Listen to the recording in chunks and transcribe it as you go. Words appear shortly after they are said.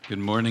Good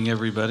morning,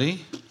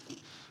 everybody.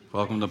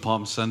 Welcome to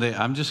Palm Sunday.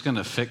 I'm just going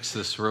to fix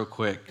this real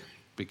quick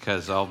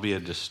because I'll be a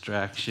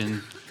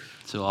distraction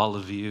to all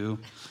of you,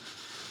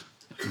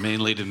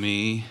 mainly to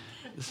me.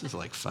 This is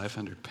like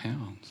 500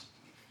 pounds.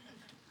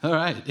 All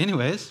right.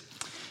 Anyways,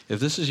 if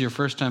this is your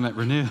first time at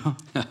Renew,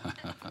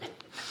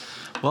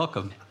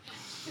 welcome.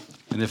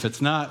 And if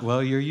it's not,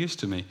 well, you're used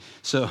to me.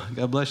 So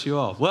God bless you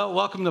all. Well,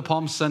 welcome to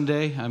Palm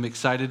Sunday. I'm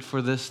excited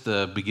for this,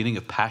 the beginning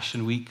of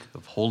Passion Week,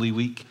 of Holy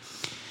Week.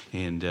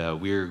 And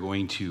we're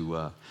going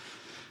to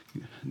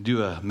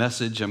do a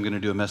message. I'm going to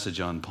do a message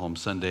on Palm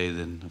Sunday.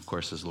 Then, of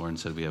course, as Lauren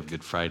said, we have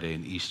Good Friday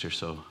and Easter.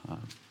 So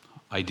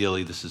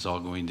ideally, this is all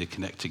going to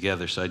connect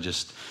together. So I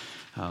just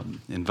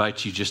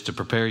invite you just to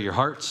prepare your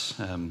hearts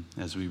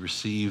as we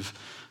receive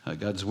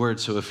God's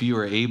Word. So if you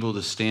are able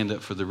to stand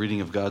up for the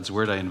reading of God's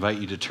Word, I invite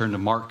you to turn to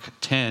Mark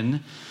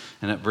 10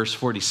 and at verse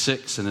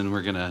 46. And then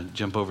we're going to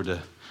jump over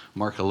to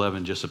Mark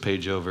 11, just a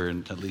page over,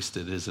 and at least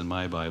it is in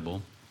my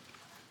Bible.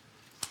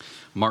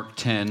 Mark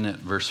 10 at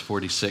verse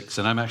 46.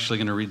 And I'm actually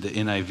going to read the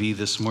NIV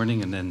this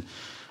morning, and then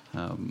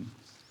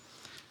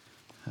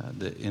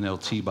the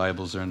NLT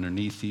Bibles are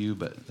underneath you,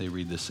 but they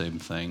read the same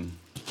thing.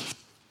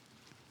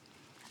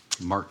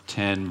 Mark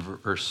 10,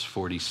 verse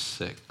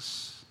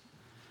 46.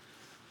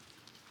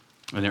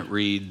 And it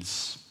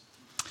reads,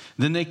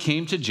 "Then they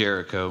came to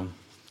Jericho.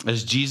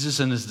 As Jesus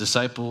and his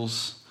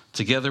disciples,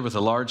 together with a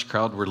large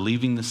crowd, were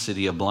leaving the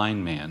city, a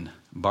blind man,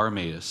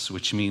 Bartimaeus,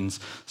 which means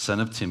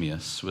son of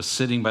Timaeus, was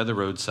sitting by the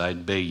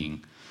roadside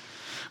begging.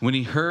 When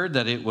he heard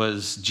that it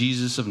was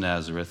Jesus of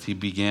Nazareth, he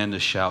began to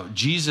shout,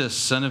 'Jesus,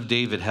 son of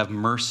David, have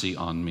mercy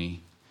on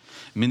me.'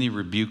 Many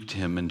rebuked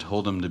him and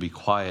told him to be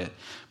quiet,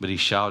 but he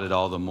shouted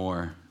all the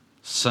more,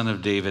 'Son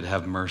of David,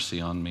 have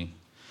mercy on me.'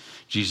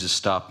 Jesus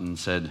stopped and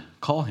said,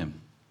 'Call him.'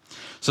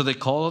 So they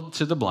called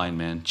to the blind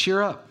man,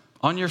 'Cheer up,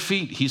 on your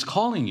feet, he's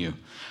calling you.'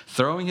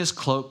 Throwing his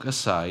cloak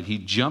aside, he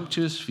jumped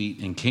to his feet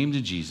and came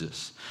to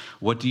Jesus.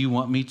 'What do you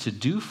want me to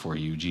do for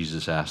you?'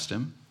 Jesus asked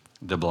him.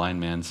 The blind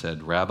man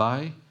said,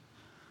 'Rabbi,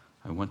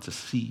 I want to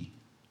see.'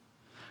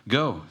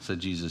 'Go,' said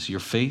Jesus, 'your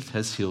faith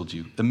has healed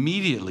you.'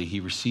 Immediately he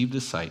received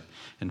his sight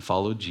and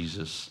followed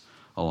Jesus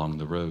along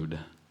the road."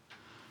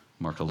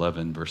 Mark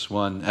 11, verse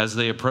 1. As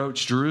they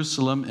approached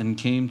Jerusalem and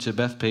came to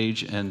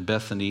Bethphage and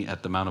Bethany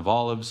at the Mount of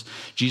Olives,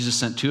 Jesus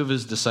sent two of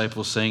his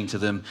disciples, saying to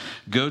them,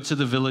 "Go to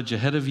the village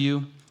ahead of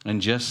you,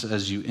 and just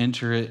as you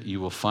enter it, you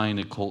will find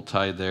a colt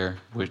tied there,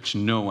 which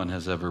no one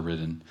has ever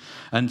ridden.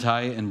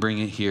 Untie it and bring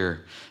it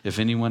here. If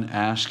anyone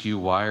asks you,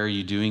 'Why are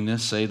you doing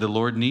this?' say, 'The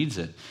Lord needs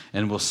it,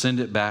 and will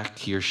send it back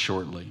here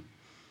shortly.'"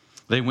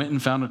 They went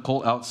and found a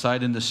colt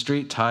outside in the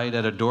street, tied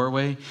at a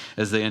doorway.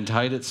 As they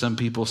untied it, some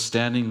people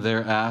standing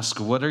there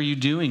asked, "What are you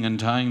doing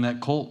untying that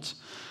colt?"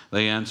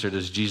 They answered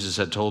as Jesus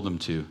had told them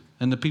to,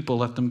 and the people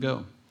let them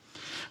go.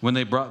 When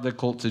they brought the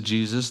colt to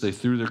Jesus, they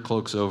threw their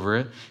cloaks over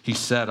it. He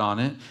sat on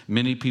it.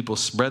 Many people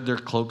spread their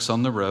cloaks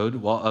on the road,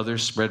 while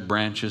others spread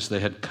branches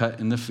they had cut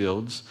in the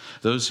fields.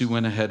 Those who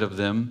went ahead of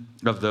them,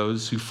 of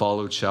those who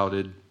followed,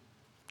 shouted,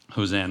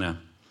 "Hosanna!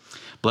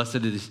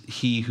 Blessed is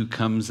he who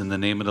comes in the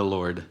name of the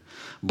Lord.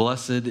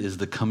 Blessed is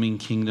the coming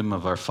kingdom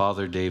of our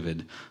father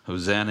David.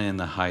 Hosanna in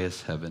the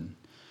highest heaven."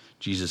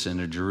 Jesus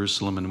entered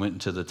Jerusalem and went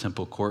into the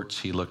temple courts.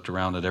 He looked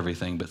around at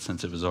everything, but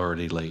since it was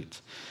already late,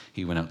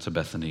 he went out to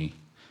Bethany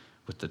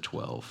with the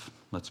 12.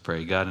 Let's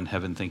pray. God in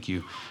heaven, thank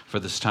you for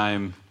this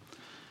time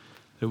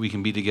that we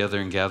can be together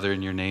and gather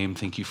in your name.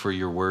 Thank you for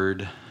your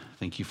word.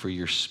 Thank you for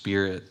your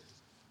spirit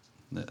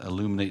that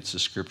illuminates the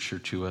scripture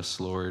to us,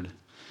 Lord.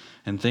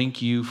 And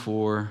thank you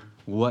for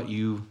what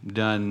you've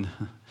done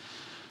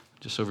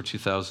just over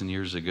 2,000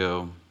 years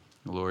ago,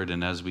 Lord.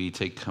 And as we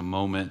take a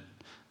moment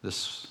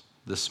this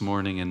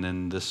morning and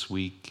then this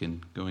week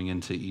and going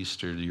into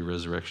Easter, to your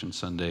Resurrection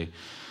Sunday,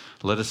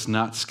 let us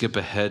not skip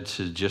ahead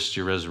to just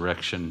your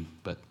resurrection,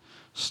 but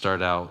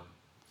start out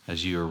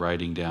as you are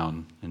riding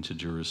down into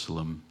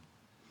Jerusalem.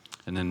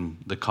 And then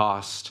the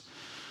cost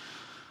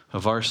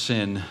of our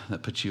sin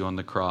that put you on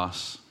the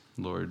cross,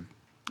 Lord.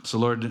 So,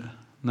 Lord,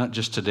 not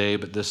just today,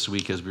 but this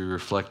week as we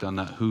reflect on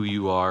not who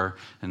you are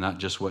and not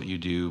just what you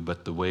do,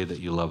 but the way that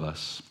you love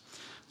us.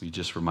 Will you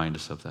just remind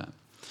us of that?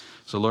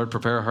 So, Lord,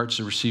 prepare our hearts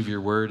to receive your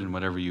word, and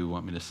whatever you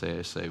want me to say,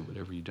 I say.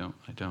 Whatever you don't,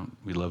 I don't.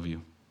 We love you.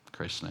 In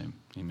Christ's name,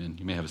 amen.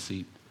 You may have a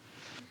seat.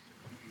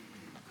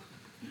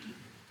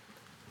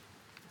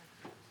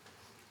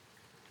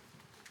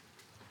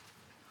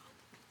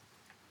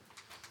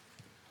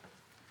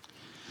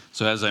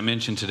 So as I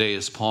mentioned, today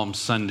is Palm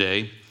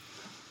Sunday,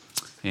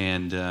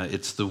 and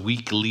it's the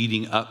week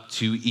leading up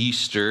to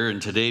Easter,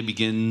 and today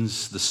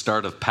begins the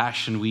start of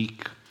Passion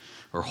Week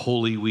or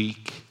Holy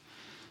Week.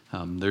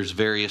 There's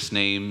various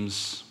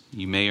names.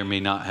 You may or may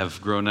not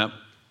have grown up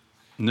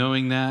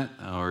knowing that,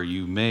 or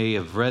you may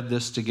have read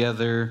this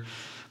together,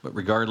 but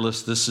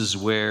regardless, this is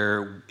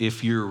where,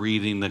 if you're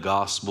reading the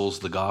Gospel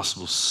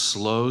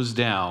slows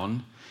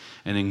down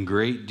and in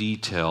great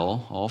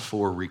detail, all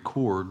four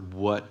record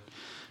what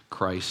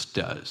Christ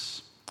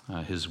does,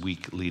 his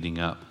week leading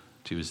up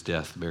to his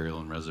death, burial,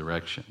 and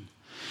resurrection.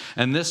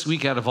 And this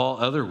week, out of all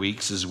other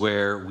weeks, is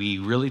where we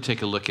really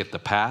take a look at the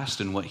past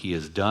and what he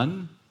has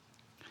done,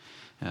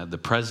 the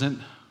present,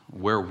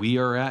 where we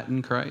are at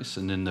in Christ,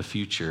 and then the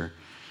future,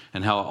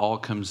 and how it all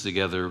comes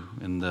together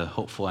in the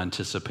hopeful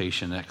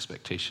anticipation and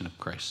expectation of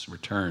Christ's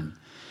return.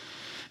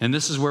 And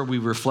this is where we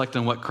reflect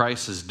on what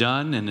Christ has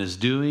done and is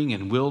doing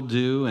and will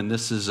do, and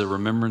this is a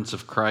remembrance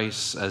of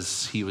Christ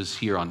as he was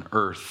here on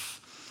earth,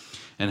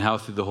 and how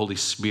through the Holy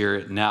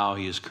Spirit now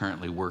he is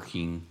currently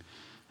working.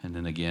 And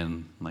then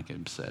again, like I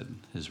said,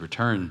 his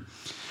return.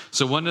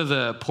 So one of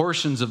the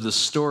portions of the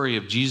story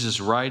of Jesus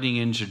riding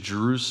into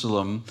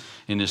Jerusalem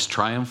in his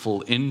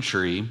triumphal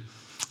entry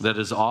that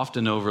is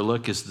often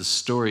overlooked is the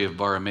story of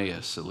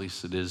Bartimaeus. At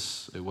least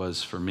it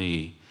was for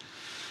me.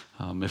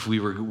 If we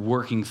were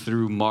working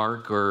through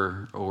Mark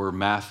or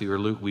Matthew or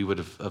Luke, we would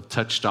have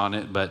touched on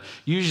it. But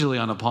usually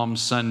on a Palm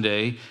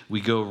Sunday,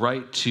 we go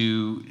right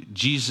to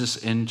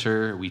Jesus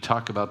enter. We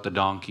talk about the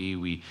donkey.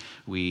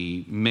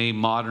 We may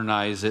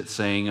modernize it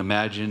saying,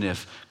 imagine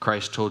if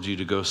Christ told you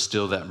to go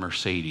steal that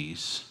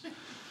Mercedes.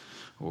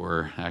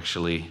 Or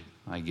actually,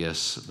 I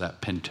guess,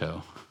 that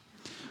Pinto.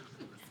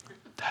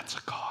 That's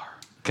a car.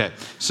 Okay,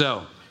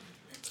 so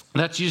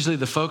that's usually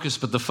the focus,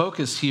 but the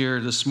focus here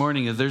this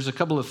morning is there's a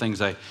couple of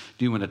things I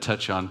do want to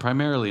touch on,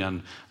 primarily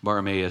on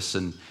Bartimaeus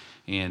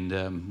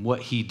and what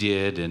he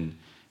did and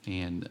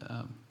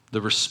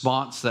the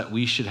response that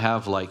we should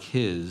have like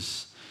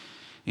his.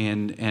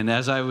 And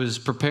as I was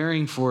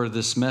preparing for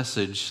this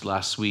message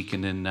last week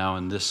and then now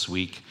in this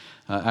week,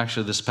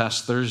 actually this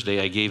past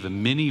Thursday, I gave a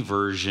mini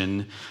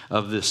version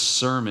of this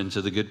sermon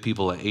to the good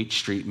people at H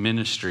Street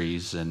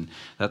Ministries, and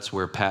that's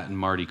where Pat and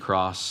Marty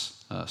Cross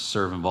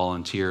serve and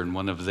volunteer, and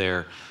one of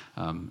their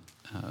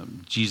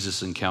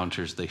Jesus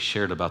encounters, they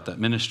shared about that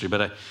ministry.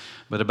 But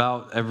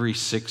about every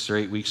 6 or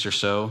 8 weeks or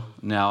so,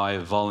 now I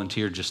have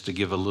volunteered just to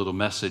give a little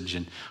message,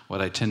 and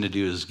what I tend to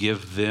do is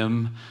give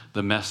them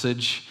the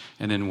message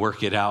and then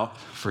work it out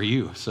for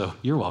you. So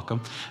you're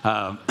welcome.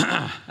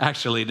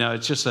 Actually, no,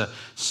 it's just a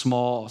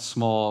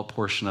small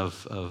portion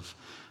of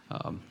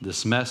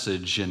this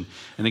message. And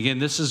again,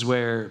 this is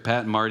where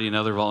Pat and Marty and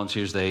other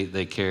volunteers,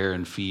 they care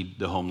and feed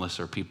the homeless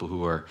or people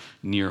who are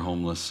near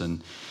homeless.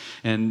 And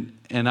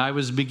I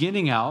was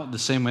beginning out the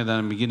same way that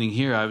I'm beginning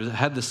here. I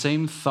had the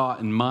same thought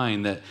in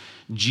mind that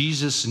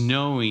Jesus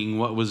knowing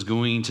what was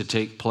going to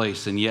take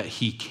place, and yet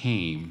he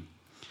came.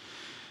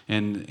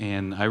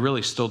 And I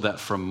really stole that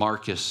from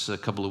Marcus a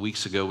couple of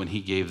weeks ago when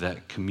he gave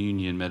that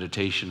communion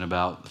meditation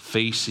about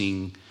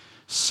facing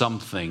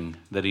something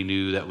that he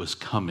knew that was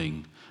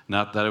coming.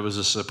 Not that it was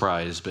a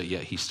surprise, but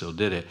yet he still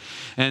did it.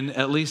 And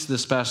at least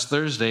this past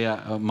Thursday,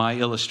 my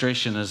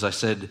illustration, as I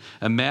said,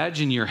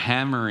 imagine you're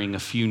hammering a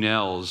few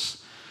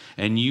nails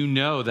and you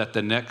know that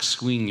the next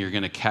swing you're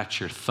going to catch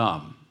your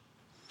thumb.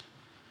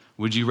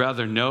 Would you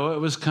rather know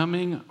it was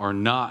coming or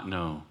not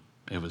know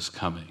it was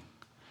coming?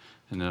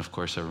 And then, of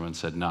course, everyone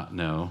said not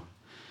know.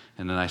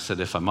 And then I said,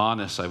 if I'm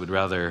honest, I would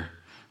rather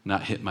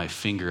not hit my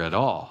finger at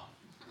all.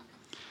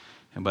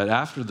 But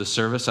after the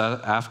service,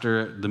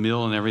 after the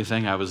meal and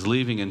everything, I was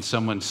leaving and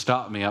someone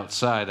stopped me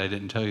outside. I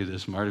didn't tell you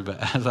this, Marty,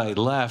 but as I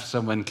left,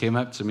 someone came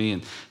up to me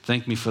and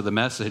thanked me for the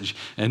message.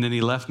 And then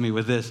he left me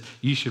with this: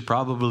 you should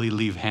probably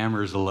leave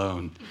hammers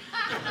alone.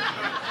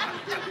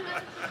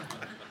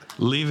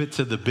 Leave it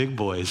to the big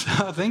boys.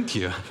 Oh, thank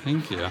you.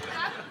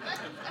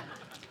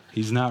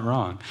 He's not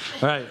wrong.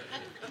 All right.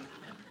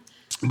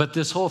 But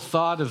this whole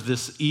thought of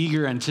this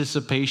eager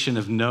anticipation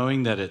of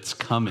knowing that it's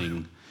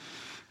coming.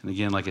 And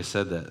again, like I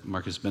said, that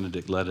Marcus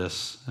Benedict led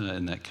us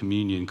in that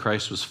communion.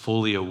 Christ was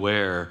fully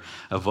aware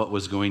of what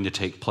was going to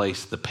take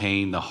place, the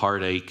pain, the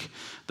heartache,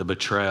 the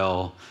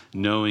betrayal,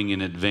 knowing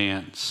in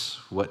advance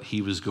what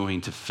he was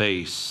going to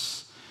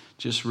face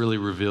just really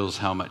reveals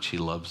how much he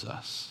loves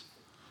us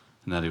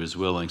and that he was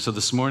willing. So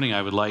this morning,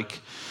 I would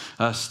like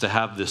us to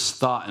have this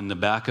thought in the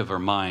back of our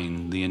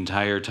mind the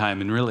entire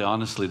time, and really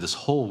honestly this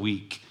whole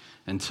week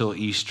until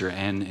Easter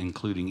and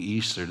including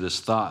Easter, this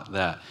thought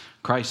that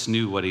Christ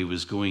knew what he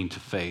was going to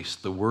face,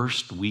 the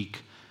worst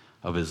week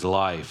of his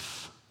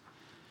life.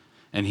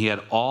 And he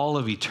had all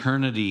of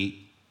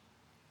eternity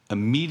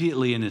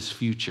immediately in his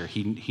future.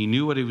 He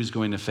knew what he was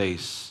going to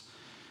face.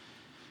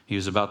 He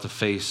was about to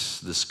face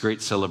this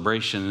great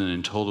celebration and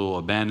in total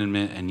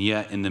abandonment, and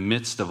yet in the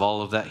midst of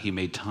all of that, he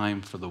made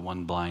time for the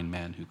one blind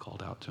man who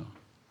called out to him.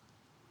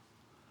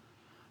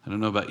 I don't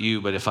know about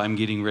you, but if I'm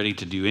getting ready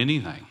to do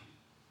anything,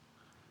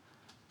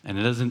 and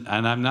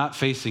I'm not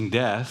facing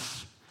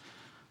death,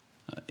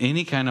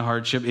 any kind of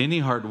hardship, any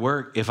hard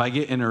work, if I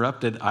get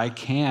interrupted, I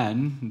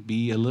can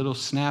be a little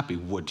snappy.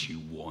 What do you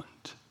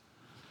want?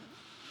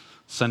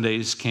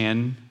 Sundays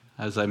can,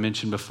 as I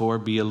mentioned before,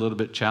 be a little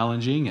bit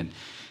challenging. And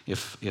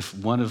if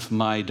one of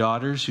my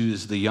daughters,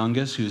 who's the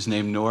youngest, who's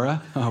named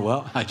Nora,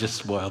 I just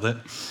spoiled it.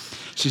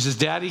 She says,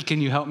 Daddy, can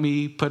you help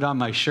me put on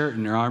my shirt?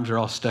 And her arms are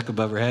all stuck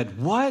above her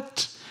head.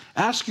 What?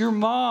 Ask your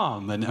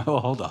mom. And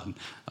hold on.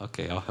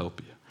 Okay, I'll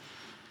help you.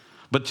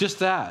 But just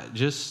that,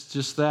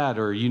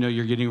 or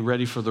you're getting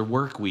ready for the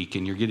work week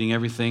and you're getting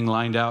everything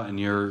lined out and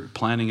you're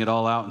planning it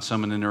all out and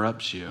someone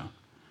interrupts you.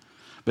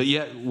 But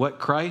yet what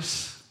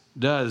Christ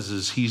does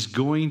is he's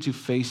going to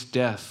face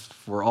death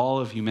for all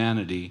of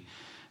humanity,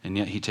 and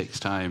yet he takes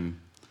time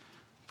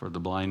for the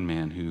blind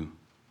man who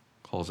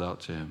calls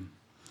out to him.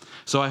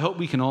 So I hope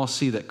we can all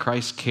see that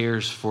Christ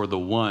cares for the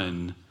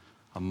one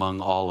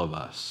among all of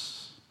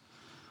us.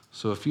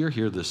 So if you're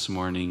here this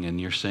morning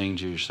and you're saying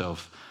to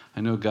yourself,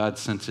 I know God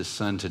sent his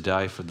son to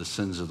die for the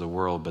sins of the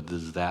world, but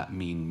does that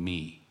mean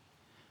me?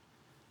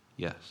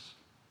 Yes,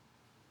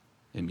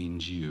 it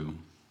means you.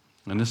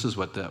 And this is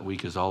what that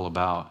week is all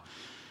about.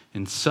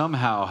 And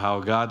somehow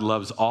how God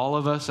loves all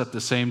of us at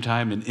the same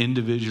time and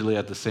individually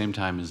at the same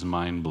time is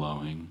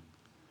mind-blowing.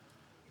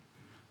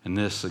 And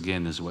this,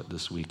 again, is what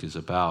this week is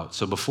about.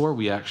 So before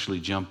we actually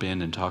jump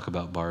in and talk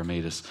about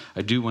Bartimaeus,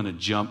 I do want to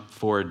jump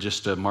forward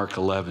just to Mark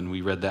 11.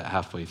 We read that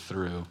halfway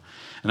through.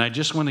 And I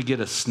just want to get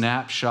a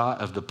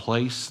snapshot of the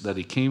place that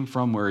he came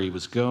from, where he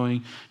was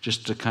going,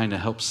 just to kind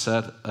of help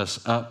set us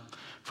up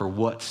for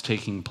what's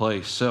taking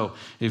place. So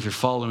if you're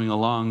following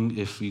along,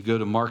 if you go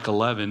to Mark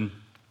 11,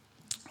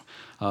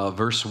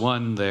 verse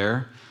 1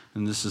 there,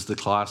 and this is the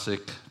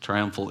classic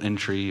triumphal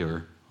entry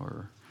or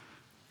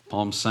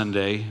Palm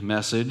Sunday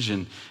message,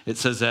 and it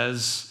says,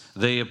 as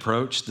they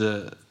approached,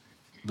 the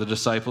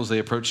disciples, they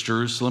approached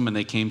Jerusalem, and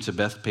they came to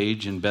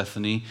Bethphage and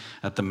Bethany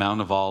at the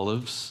Mount of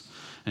Olives,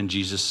 and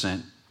Jesus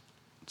sent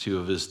 2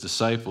 of his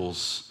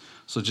disciples.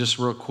 So just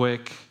real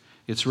quick,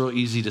 it's real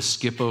easy to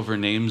skip over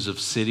names of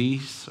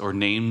cities or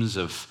names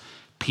of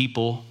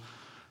people,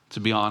 to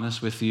be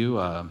honest with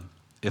you.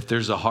 If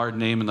there's a hard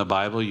name in the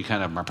Bible, you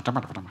kind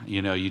of,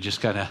 you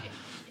just kind of,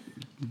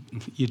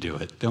 you do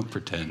it. Don't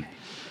pretend.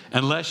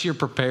 Unless you're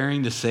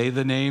preparing to say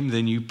the name,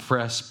 then you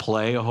press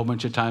play a whole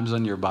bunch of times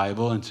on your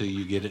Bible until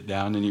you get it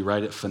down and you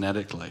write it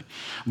phonetically.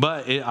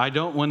 But I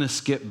don't want to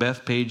skip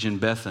Bethphage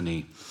and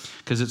Bethany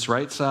because it's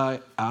right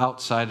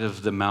outside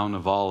of the Mount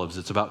of Olives.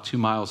 It's about 2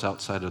 miles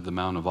outside of the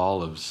Mount of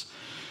Olives,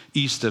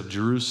 east of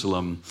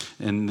Jerusalem.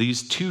 And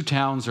these 2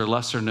 towns are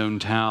lesser known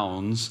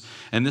towns.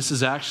 And this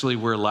is actually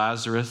where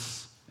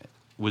Lazarus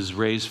was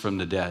raised from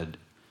the dead.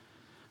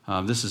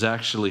 This is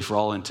actually, for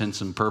all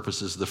intents and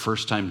purposes, the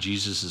first time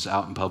Jesus is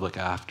out in public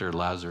after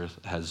Lazarus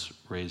has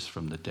raised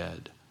from the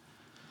dead.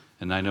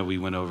 And I know we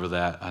went over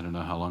that, I don't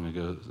know how long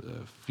ago,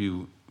 a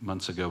few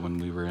months ago when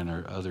we were in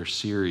our other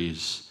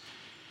series.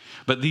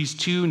 But these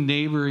 2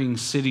 neighboring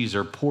cities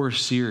are poor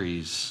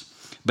cities.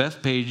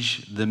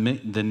 Bethphage, the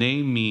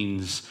name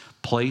means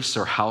place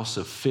or house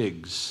of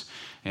figs.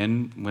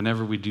 And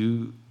whenever we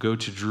do go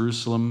to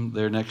Jerusalem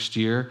there next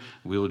year,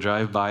 we will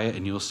drive by it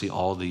and you'll see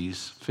all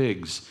these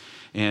figs.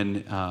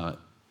 And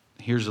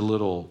here's a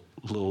little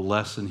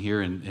lesson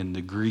here in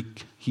the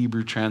Greek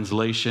Hebrew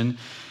translation.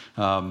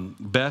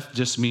 Beth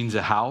just means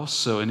a house.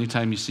 So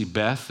anytime you see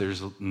Beth,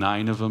 there's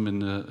 9 of them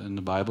in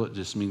the Bible. It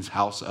just means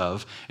house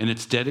of, and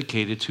it's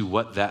dedicated to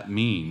what that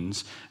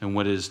means and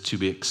what is to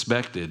be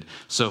expected.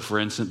 So, for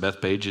instance,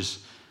 Bethphage is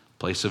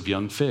place of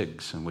young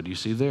figs, and what do you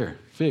see there?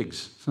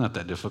 Figs. It's not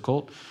that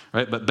difficult,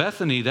 right? But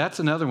Bethany, that's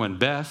another one.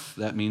 Beth,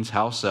 that means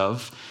house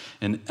of,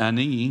 and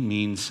Ani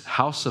means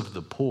house of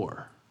the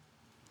poor.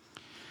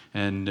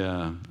 And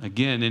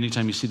again,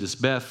 anytime you see this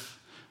Beth,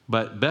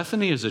 but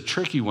Bethany is a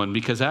tricky one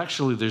because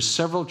actually there's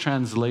several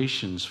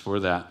translations for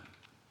that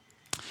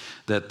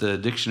the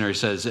dictionary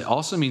says. It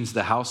also means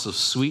the house of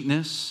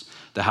sweetness,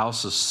 the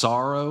house of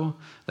sorrow,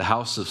 the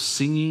house of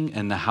singing,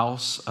 and the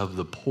house of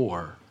the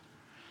poor.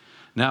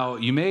 Now,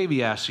 you may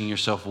be asking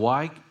yourself,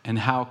 why and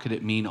how could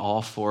it mean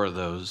all 4 of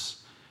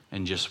those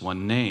in just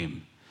one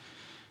name?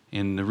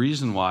 And the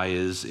reason why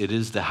is it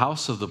is the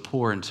house of the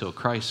poor until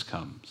Christ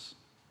comes.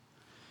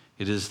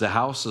 It is the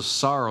house of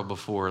sorrow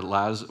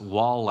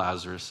while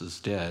Lazarus is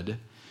dead.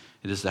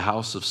 It is the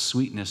house of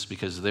sweetness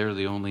because they're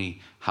the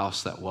only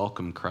house that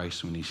welcomed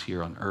Christ when he's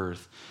here on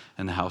earth.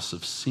 And the house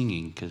of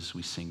singing because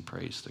we sing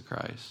praise to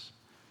Christ.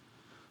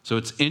 So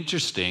it's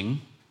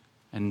interesting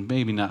and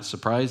maybe not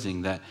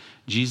surprising that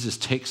Jesus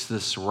takes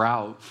this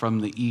route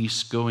from the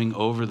east going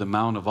over the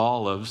Mount of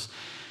Olives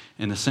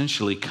and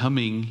essentially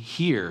coming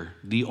here,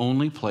 the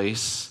only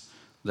place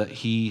that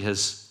he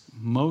has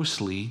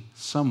mostly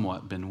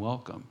somewhat been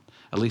welcomed.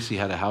 At least he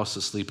had a house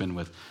to sleep in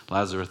with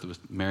Lazarus,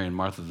 with Mary and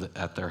Martha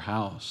at their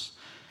house.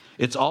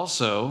 It's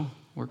also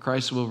where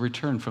Christ will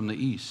return from the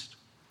east,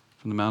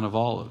 from the Mount of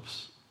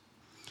Olives.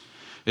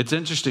 It's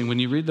interesting, when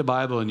you read the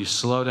Bible and you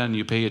slow down and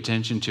you pay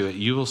attention to it,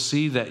 you will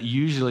see that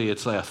usually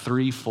it's like a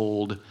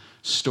 3-fold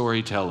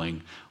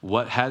storytelling.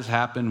 What has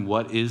happened,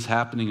 what is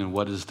happening, and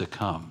what is to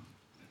come.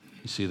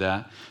 You see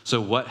that? So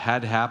what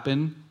had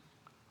happened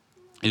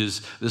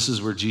is this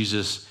is where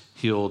Jesus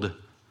healed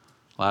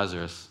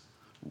Lazarus.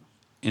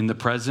 In the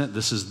present,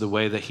 this is the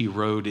way that he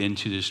rode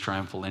into this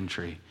triumphal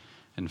entry.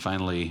 And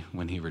finally,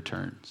 when he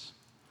returns.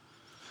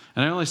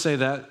 And I only say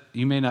that,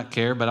 you may not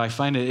care, but I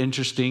find it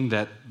interesting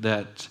that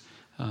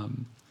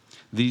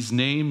these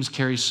names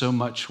carry so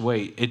much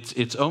weight.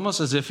 It's almost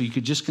as if you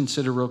could just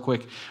consider real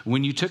quick,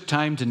 when you took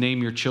time to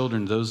name your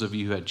children, those of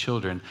you who had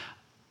children,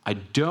 I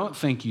don't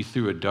think you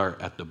threw a dart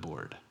at the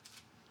board.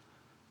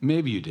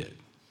 Maybe you did.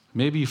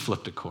 Maybe you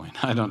flipped a coin.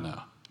 I don't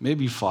know.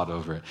 Maybe you fought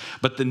over it.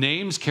 But the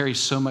names carry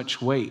so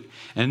much weight.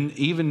 And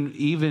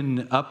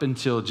even up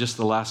until just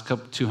the last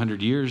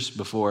 200 years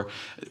before,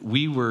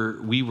 we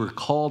were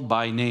called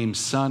by name,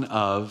 son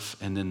of,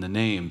 and then the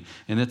name.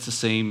 And it's the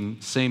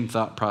same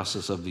thought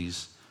process of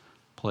these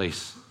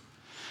place.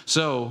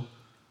 So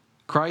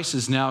Christ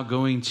is now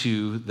going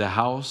to the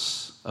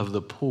house of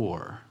the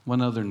poor.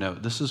 One other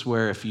note. This is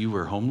where if you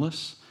were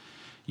homeless,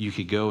 you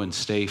could go and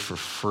stay for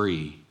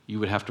free. You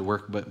would have to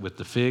work with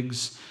the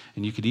figs,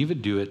 and you could even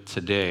do it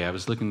today. I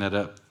was looking that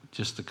up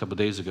just a couple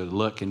days ago to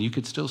look, and you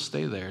could still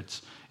stay there.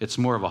 It's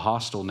more of a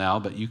hostel now,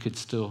 but you could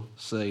still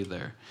stay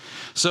there.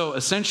 So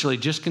essentially,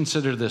 just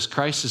consider this.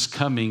 Christ is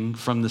coming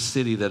from the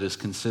city that is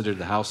considered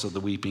the house of the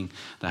weeping,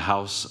 the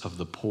house of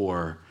the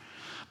poor.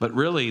 But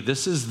really,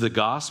 this is the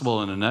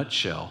gospel in a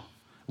nutshell.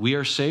 We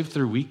are saved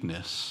through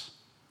weakness,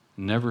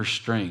 never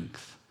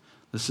strength.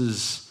 This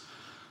is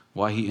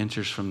why he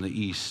enters from the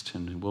east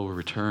and will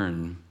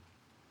return.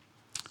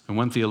 And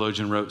one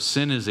theologian wrote,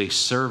 sin is a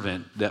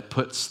servant that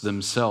puts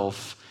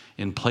themselves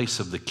in place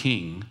of the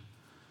king.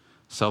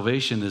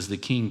 Salvation is the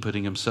king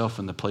putting himself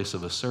in the place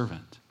of a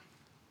servant.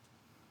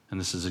 And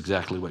this is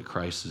exactly what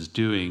Christ is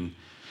doing.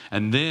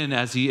 And then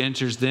as he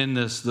enters, then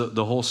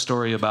the whole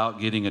story about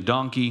getting a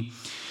donkey.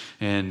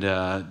 And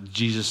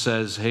Jesus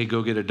says, hey,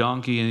 go get a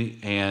donkey.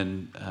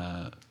 And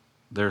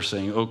they're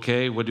saying,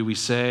 okay, what do we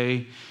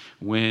say?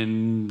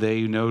 When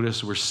they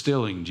notice we're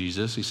stealing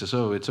Jesus, he says,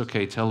 oh, it's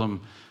okay. Tell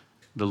them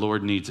the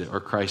Lord needs it, or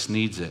Christ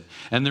needs it.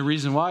 And the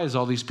reason why is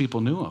all these people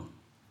knew him.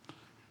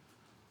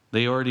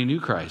 They already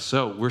knew Christ.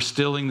 So we're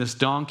stealing this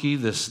donkey,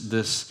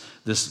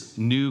 this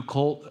new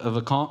colt of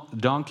a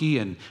donkey,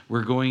 and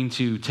we're going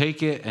to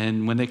take it.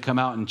 And when they come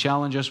out and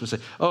challenge us, we'll say,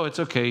 oh, it's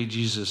okay.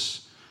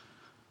 Jesus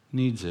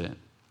needs it.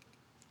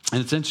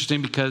 And it's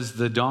interesting because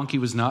the donkey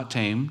was not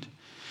tamed.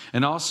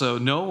 And also,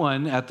 no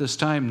one at this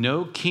time,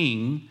 no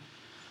king's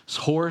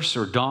horse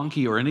or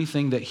donkey or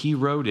anything that he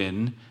rode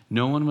in,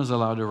 no one was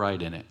allowed to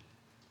ride in it.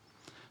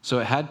 So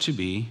it had to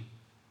be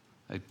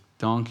a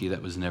donkey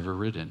that was never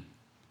ridden.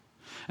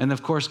 And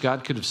of course,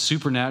 God could have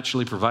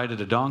supernaturally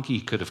provided a donkey.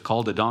 He could have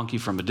called a donkey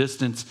from a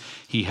distance.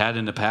 He had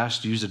in the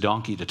past used a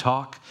donkey to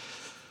talk.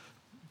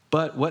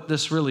 But what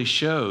this really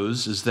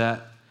shows is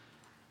that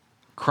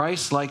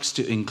Christ likes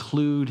to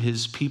include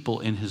his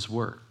people in his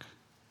work.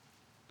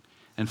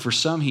 And for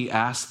some, he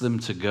asked them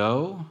to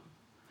go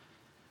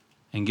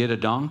and get a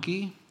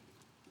donkey.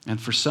 And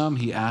for some,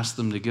 he asked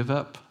them to give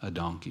up a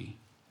donkey.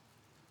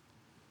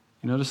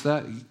 You notice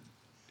that?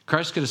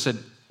 Christ could have said,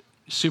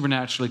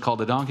 supernaturally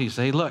called a donkey,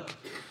 say, hey, look,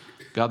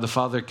 God the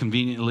Father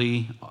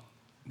conveniently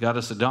got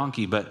us a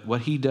donkey. But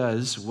what he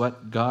does,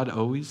 what God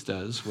always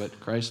does, what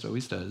Christ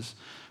always does,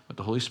 what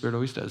the Holy Spirit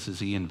always does, is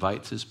he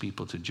invites his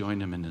people to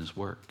join him in his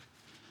work.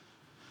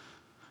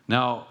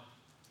 Now,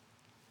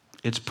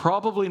 it's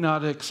probably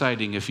not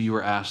exciting if you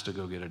were asked to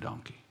go get a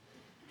donkey.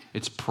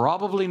 It's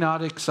probably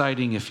not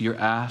exciting if you're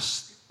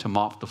asked to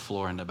mop the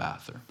floor in the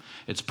bathroom.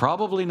 It's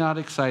probably not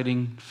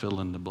exciting, fill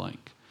in the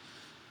blank.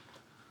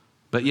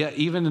 But yet,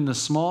 even in the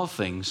small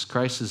things,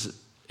 Christ is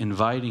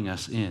inviting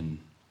us in.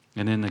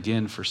 And then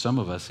again, for some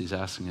of us, he's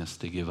asking us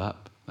to give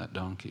up that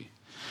donkey.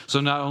 So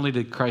not only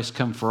did Christ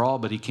come for all,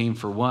 but he came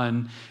for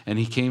one. And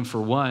he came for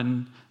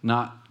one,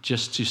 not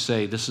just to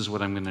say, this is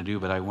what I'm going to do,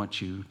 but I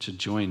want you to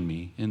join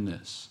me in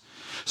this.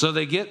 So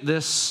they get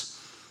this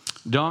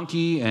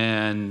donkey,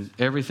 and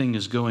everything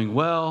is going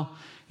well,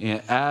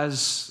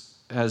 as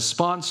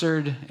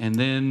sponsored. And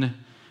then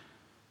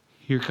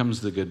here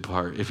comes the good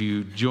part. If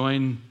you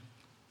join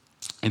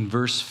in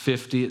verse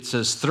 50, it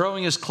says,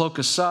 throwing his cloak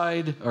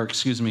aside,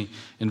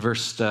 in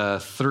verse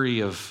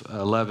 3 of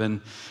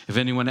 11, if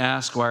anyone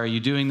asks, why are you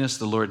doing this?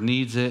 The Lord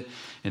needs it,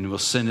 and we'll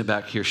send it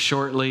back here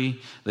shortly.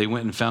 They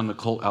went and found the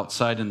colt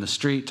outside in the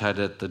street, tied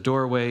it at the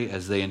doorway.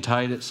 As they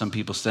untied it, some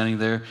people standing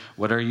there,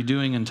 what are you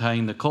doing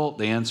untying the colt?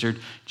 They answered,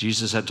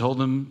 Jesus had told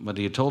them what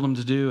he had told them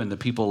to do, and the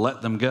people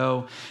let them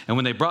go. And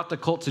when they brought the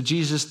colt to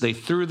Jesus, they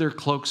threw their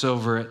cloaks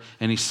over it,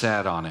 and he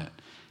sat on it.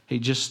 Hey,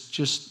 just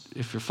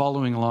if you're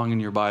following along in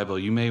your Bible,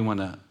 you may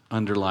want to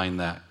underline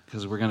that,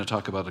 because we're going to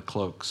talk about the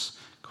cloaks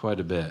quite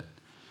a bit.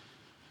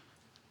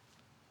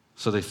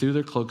 So they threw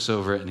their cloaks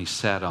over it, and he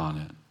sat on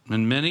it.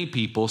 And many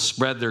people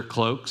spread their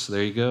cloaks.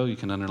 There you go. You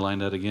can underline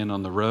that again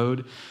on the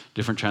road.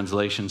 Different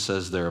translation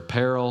says their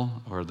apparel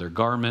or their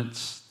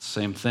garments.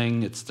 Same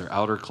thing. It's their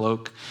outer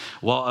cloak.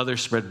 While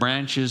others spread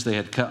branches they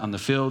had cut on the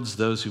fields,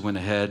 those who went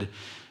ahead,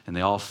 and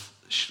they all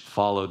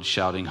followed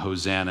shouting,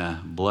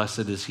 Hosanna.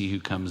 Blessed is he who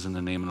comes in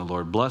the name of the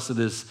Lord. Blessed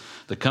is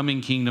the coming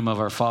kingdom of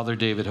our father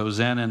David.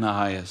 Hosanna in the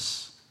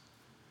highest.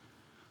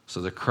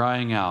 So they're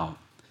crying out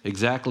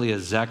exactly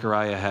as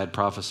Zechariah had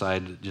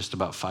prophesied just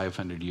about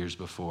 500 years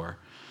before,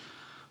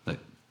 that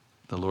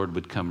the Lord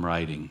would come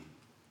riding.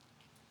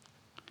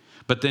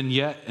 But then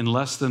yet, in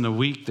less than a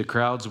week, the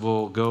crowds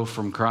will go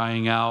from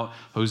crying out,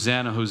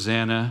 Hosanna,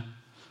 Hosanna,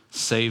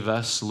 save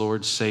us,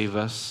 Lord, save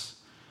us,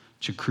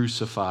 to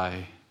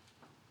crucify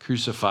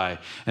crucify.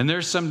 And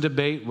there's some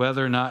debate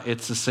whether or not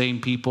it's the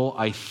same people.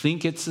 I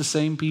think it's the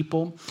same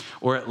people,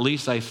 or at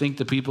least I think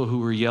the people who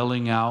were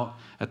yelling out,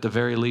 at the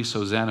very least,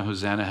 Hosanna,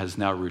 Hosanna, has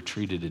now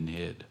retreated and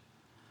hid.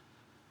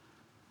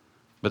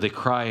 But they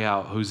cry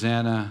out,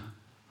 Hosanna,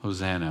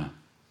 Hosanna.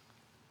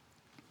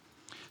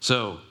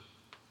 So,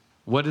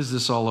 what is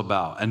this all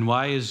about? And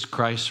why is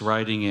Christ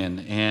riding in?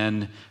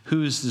 And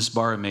who is this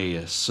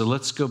Bartimaeus? So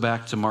let's go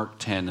back to Mark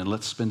 10 and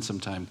let's spend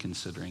some time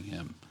considering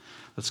him.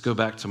 Let's go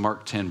back to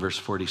Mark 10, verse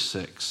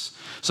 46.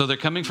 So they're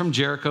coming from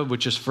Jericho,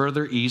 which is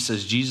further east,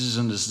 as Jesus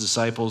and his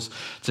disciples,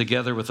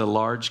 together with a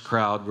large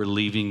crowd, were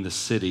leaving the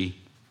city.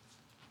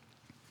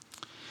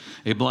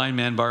 A blind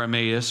man,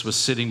 Bartimaeus, was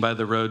sitting by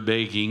the road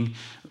begging.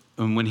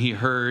 And when he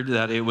heard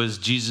that it was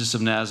Jesus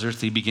of Nazareth,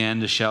 he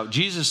began to shout,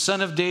 Jesus,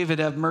 Son of David,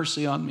 have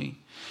mercy on me.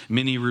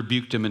 Many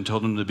rebuked him and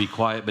told him to be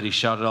quiet, but he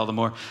shouted all the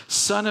more,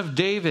 Son of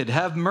David,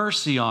 have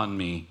mercy on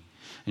me.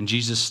 And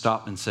Jesus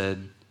stopped and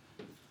said,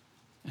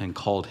 and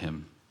called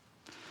him.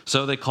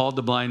 So they called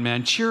the blind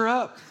man, cheer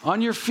up,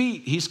 on your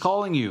feet, he's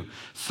calling you.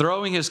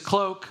 Throwing his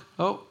cloak,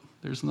 oh,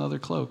 there's another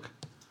cloak.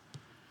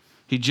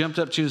 He jumped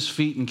up to his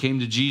feet and came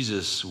to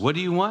Jesus. What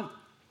do you want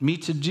me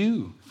to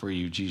do for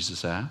you?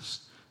 Jesus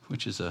asked,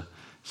 which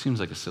seems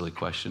like a silly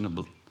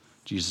question.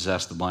 Jesus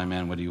asked the blind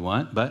man, what do you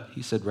want? But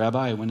he said,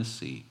 Rabbi, I want to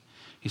see.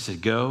 He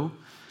said, go.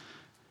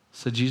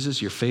 Said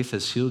Jesus, your faith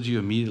has healed you.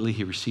 Immediately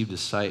he received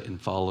his sight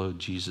and followed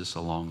Jesus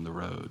along the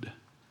road.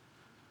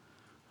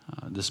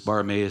 This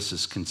Bartimaeus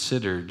is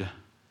considered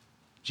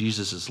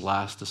Jesus'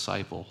 last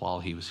disciple while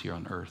he was here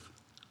on earth.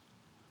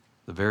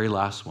 The very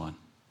last one.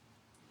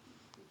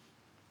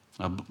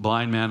 A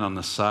blind man on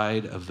the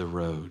side of the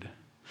road.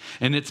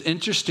 And it's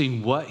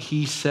interesting what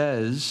he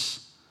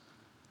says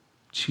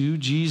to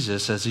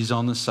Jesus as he's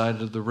on the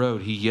side of the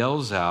road. He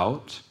yells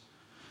out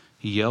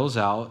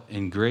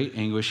in great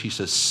anguish. He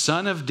says,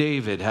 Son of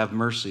David, have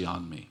mercy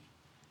on me.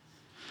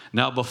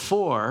 Now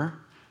before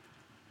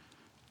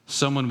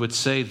someone would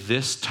say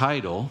this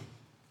title,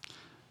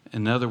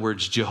 in other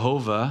words,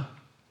 Jehovah,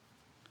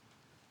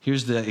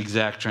 here's the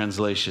exact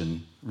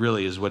translation,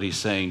 really is what he's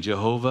saying.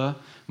 Jehovah,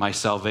 my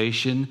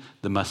salvation,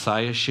 the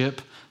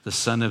Messiahship, the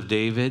Son of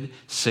David,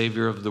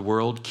 Savior of the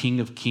world,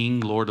 King of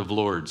kings, Lord of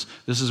lords.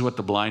 This is what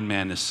the blind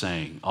man is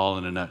saying, all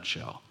in a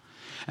nutshell.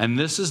 And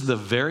this is the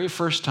very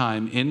first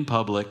time in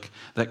public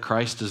that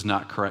Christ does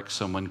not correct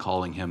someone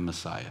calling him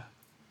Messiah.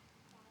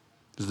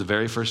 This is the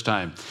very first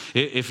time.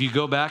 If you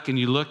go back and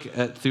you look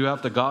at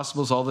throughout the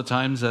Gospels, all the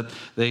times that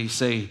they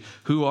say,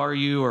 who are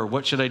you or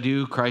what should I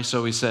do? Christ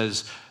always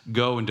says,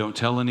 go and don't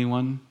tell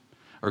anyone,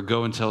 or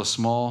go and tell a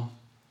small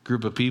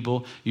group of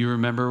people. You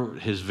remember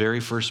his very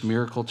first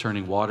miracle,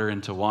 turning water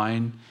into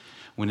wine.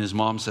 When his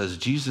mom says,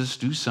 Jesus,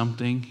 do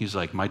something. He's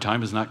like, my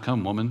time has not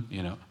come, woman.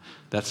 You know,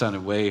 that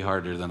sounded way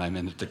harder than I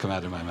meant it to come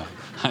out of my mouth.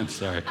 I'm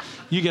sorry.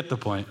 You get the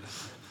point.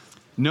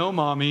 No,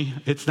 mommy,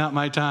 it's not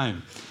my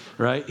time.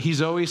 Right?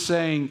 He's always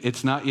saying,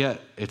 it's not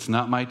yet. It's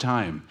not my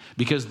time.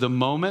 Because the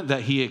moment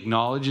that he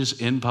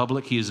acknowledges in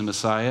public he is a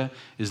Messiah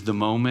is the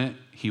moment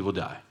he will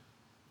die.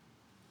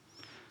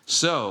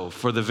 So,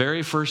 for the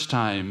very first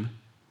time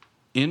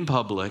in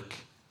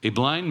public, a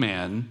blind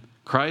man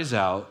cries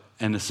out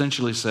and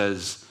essentially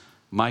says,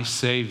 my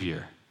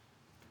Savior,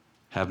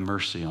 have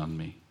mercy on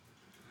me.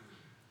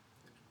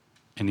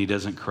 And he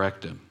doesn't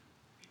correct him.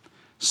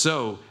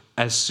 So,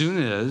 as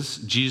soon as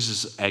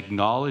Jesus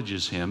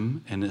acknowledges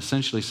him and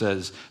essentially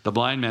says, the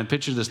blind man,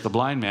 picture this, the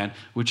blind man,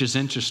 which is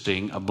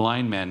interesting, a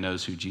blind man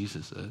knows who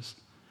Jesus is,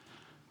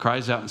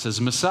 cries out and says,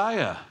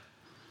 Messiah.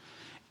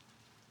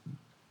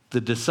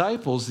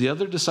 The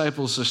other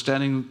disciples are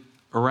standing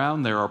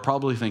around there are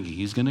probably thinking,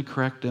 he's going to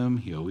correct them.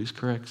 He always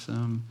corrects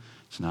them.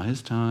 It's not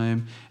his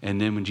time.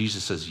 And then when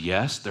Jesus says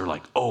yes, they're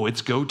like, oh,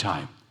 it's go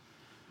time.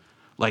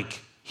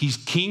 Like, he's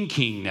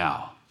king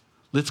now.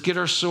 Let's get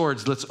our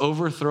swords. Let's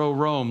overthrow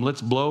Rome.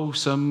 Let's blow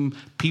some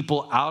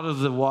people out of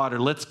the water.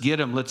 Let's get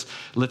them.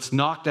 Let's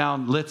knock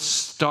down. Let's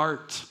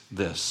start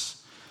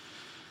this.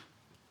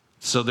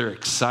 So they're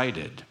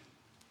excited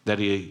that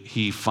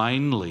he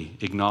finally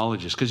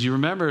acknowledges. Because you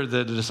remember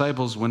the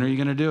disciples, when are you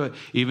going to do it?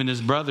 Even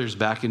his brothers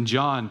back in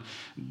John,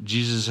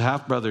 Jesus'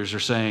 half-brothers are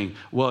saying,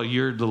 well,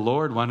 you're the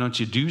Lord. Why don't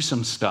you do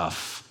some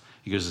stuff?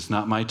 He goes, it's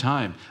not my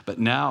time. But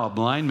now a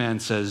blind man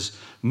says,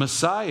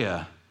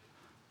 Messiah.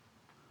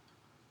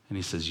 And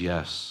he says,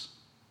 yes.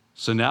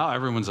 So now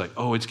everyone's like,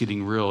 oh, it's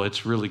getting real.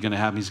 It's really going to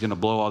happen. He's going to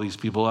blow all these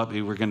people up.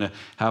 We're going to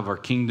have our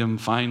kingdom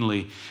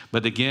finally.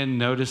 But again,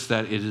 notice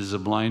that it is a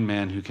blind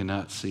man who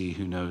cannot see,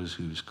 who knows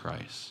who's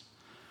Christ.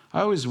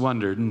 I always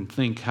wondered and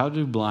think, how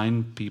do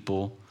blind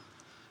people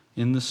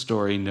in the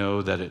story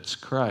know that it's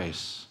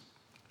Christ?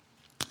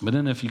 But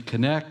then if you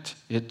connect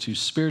it to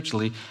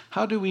spiritually,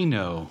 how do we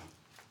know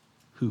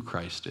who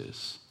Christ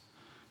is?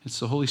 It's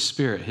the Holy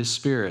Spirit, his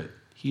Spirit.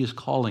 He is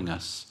calling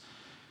us.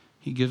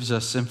 He gives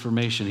us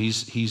information.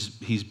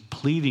 He's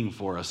pleading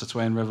for us. That's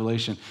why in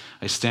Revelation,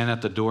 I stand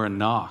at the door and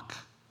knock.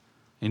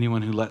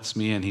 Anyone who lets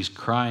me in, he's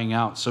crying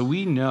out. So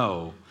we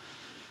know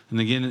And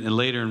again, and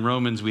later in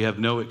Romans, we have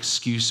no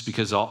excuse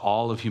because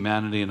all of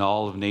humanity and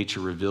all of nature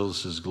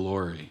reveals his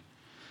glory.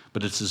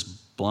 But it's this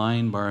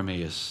blind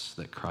Bartimaeus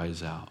that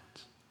cries out.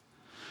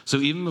 So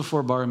even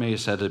before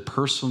Bartimaeus had a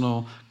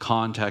personal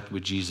contact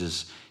with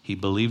Jesus, he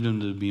believed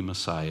him to be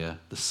Messiah,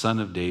 the Son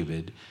of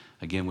David,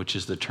 again, which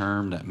is the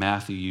term that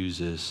Matthew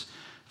uses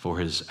for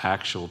his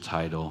actual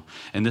title.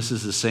 And this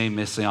is the same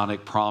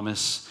messianic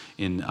promise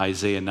in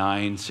Isaiah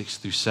 9, 6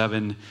 through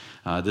 7.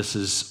 This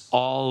is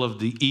all of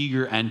the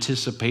eager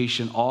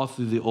anticipation all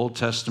through the Old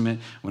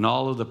Testament when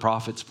all of the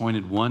prophets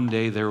pointed one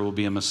day there will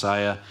be a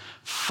Messiah.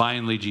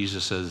 Finally,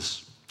 Jesus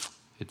says,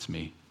 it's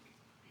me.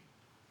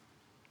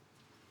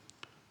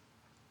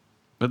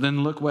 But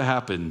then look what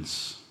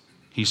happens.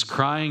 He's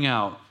crying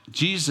out,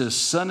 Jesus,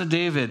 Son of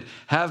David,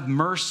 have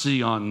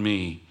mercy on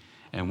me.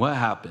 And what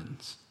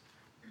happens?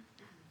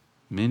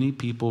 Many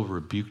people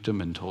rebuked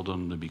him and told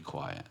him to be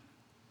quiet.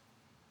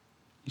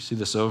 You see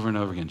this over and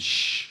over again.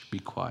 Shh, be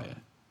quiet.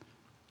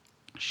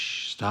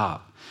 Shh,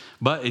 stop.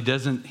 But he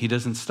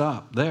doesn't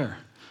stop there.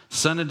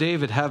 Son of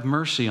David, have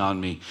mercy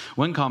on me.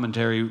 One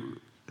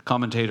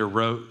commentator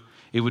wrote,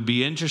 it would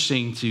be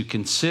interesting to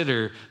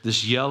consider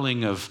this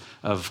yelling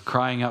of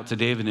crying out to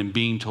David and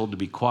being told to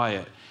be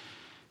quiet.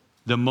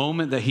 The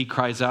moment that he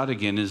cries out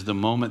again is the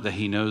moment that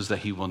he knows that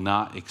he will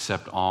not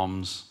accept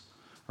alms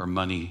or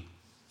money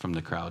from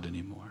the crowd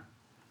anymore.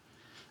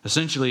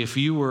 Essentially, if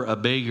you were a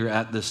beggar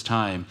at this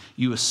time,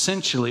 you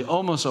essentially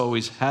almost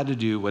always had to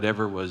do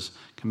whatever was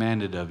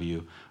commanded of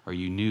you, or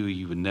you knew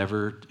you would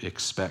never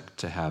expect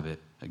to have it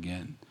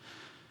again.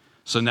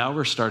 So now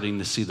we're starting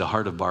to see the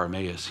heart of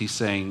Bartimaeus.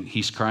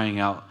 He's crying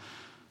out,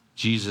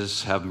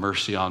 Jesus, have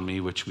mercy on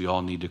me, which we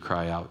all need to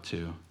cry out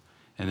to.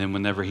 And then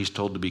whenever he's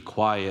told to be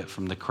quiet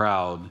from the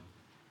crowd,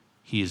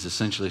 he is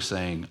essentially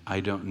saying, I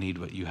don't need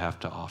what you have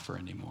to offer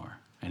anymore.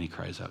 And he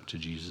cries out to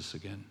Jesus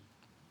again.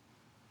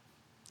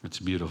 It's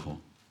beautiful.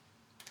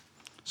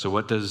 So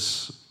what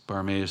does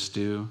Bartimaeus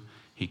do?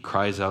 He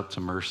cries out to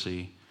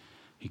mercy.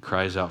 He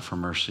cries out for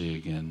mercy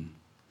again.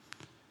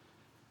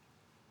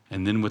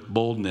 And then with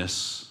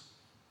boldness,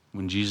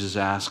 when Jesus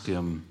asked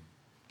him,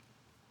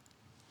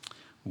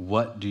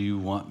 what do you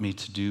want me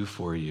to do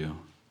for you?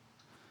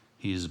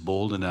 He is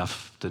bold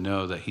enough to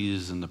know that he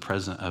is in the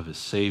presence of his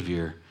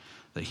Savior,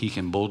 that he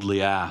can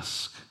boldly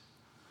ask,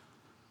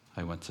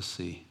 I want to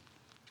see.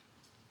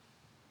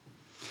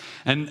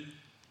 And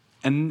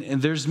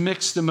there's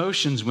mixed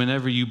emotions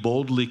whenever you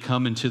boldly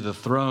come into the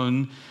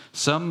throne.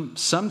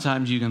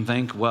 Sometimes you can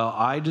think, well,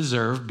 I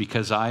deserve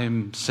because I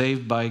am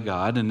saved by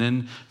God. And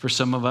then for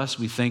some of us,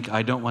 we think,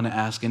 I don't want to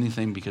ask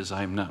anything because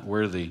I am not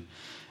worthy.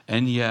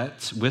 And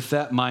yet, with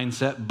that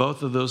mindset,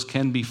 both of those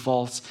can be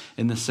false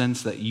in the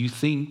sense that you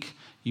think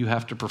you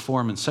have to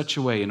perform in such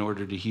a way in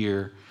order to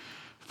hear,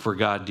 for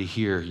God to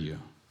hear you.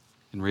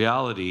 In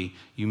reality,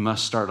 you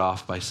must start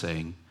off by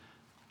saying,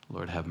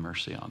 Lord, have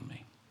mercy on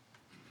me.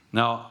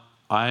 Now,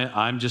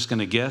 I'm just going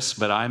to guess,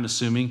 but I'm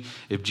assuming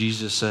if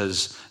Jesus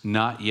says,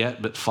 not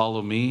yet, but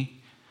follow me,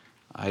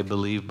 I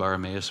believe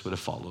Bartimaeus would have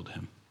followed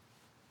him.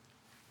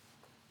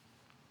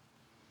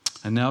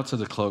 And now to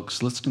the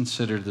cloaks. Let's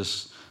consider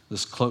this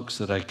cloaks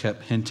that I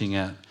kept hinting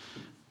at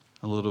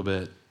a little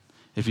bit.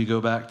 If you go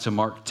back to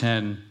Mark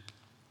 10,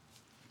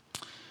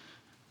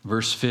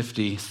 verse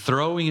 50,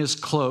 throwing his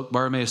cloak,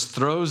 Bartimaeus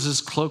throws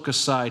his cloak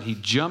aside. He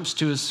jumps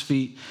to his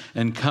feet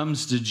and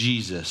comes to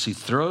Jesus. He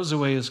throws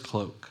away his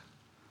cloak.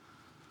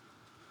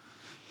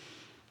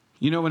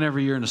 You know, whenever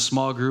you're in a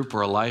small group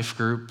or a life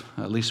group,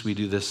 at least we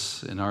do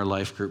this in our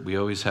life group, we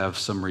always have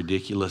some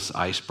ridiculous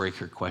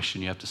icebreaker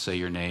question. You have to say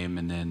your name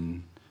and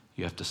then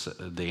you have to say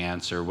the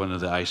answer. One of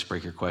the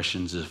icebreaker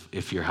questions is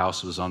if your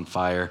house was on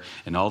fire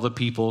and all the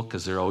people,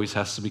 because there always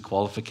has to be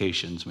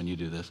qualifications when you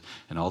do this,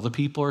 and all the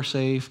people are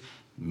safe,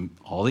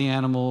 all the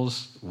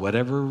animals,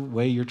 whatever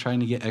way you're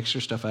trying to get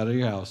extra stuff out of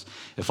your house.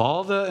 If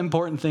all the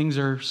important things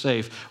are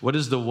safe, what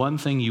is the one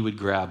thing you would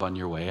grab on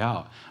your way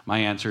out? My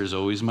answer is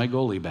always my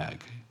goalie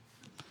bag.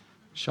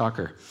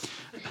 Shocker.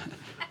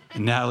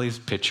 Natalie's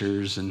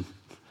pictures and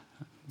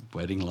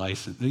wedding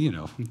license,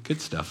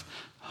 good stuff.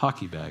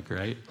 Hockey bag,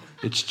 right?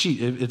 It's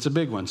cheap. It's a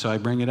big one, so I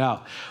bring it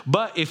out.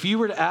 But if you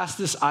were to ask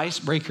this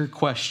icebreaker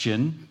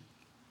question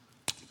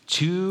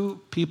to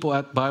people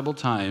at Bible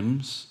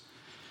Times,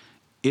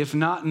 if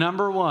not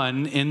number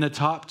one, in the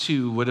top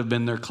two would have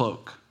been their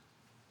cloak.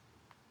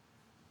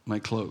 My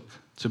cloak.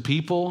 To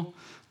people,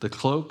 the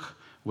cloak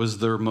was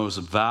their most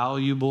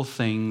valuable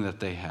thing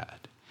that they had.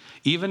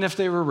 Even if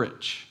they were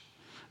rich,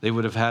 they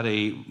would have had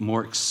a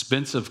more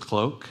expensive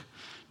cloak.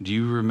 Do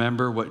you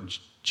remember what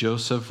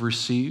Joseph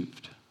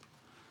received?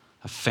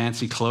 A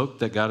fancy cloak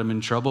that got him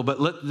in trouble. But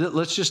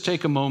let's just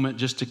take a moment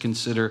just to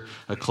consider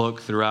a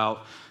cloak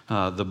throughout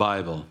the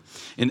Bible.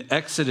 In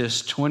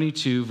Exodus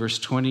 22, verse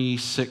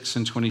 26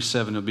 and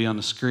 27, it'll be on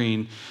the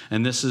screen.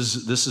 And this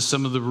is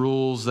some of the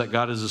rules that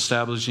God is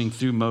establishing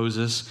through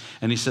Moses.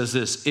 And he says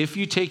this, if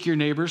you take your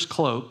neighbor's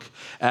cloak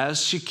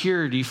as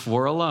security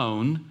for a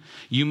loan,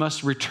 you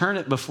must return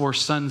it before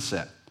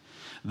sunset.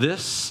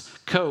 This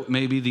coat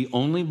may be the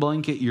only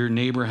blanket your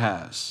neighbor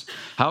has.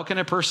 How can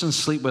a person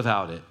sleep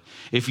without it?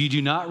 If you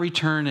do not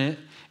return it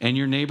and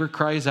your neighbor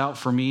cries out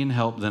for me and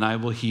help, then I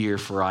will hear,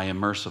 for I am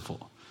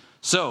merciful.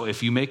 So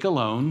if you make a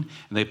loan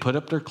and they put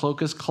up their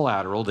cloak as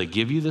collateral, they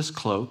give you this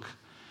cloak,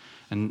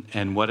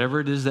 and whatever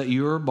it is that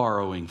you are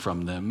borrowing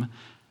from them,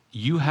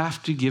 you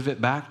have to give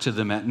it back to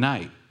them at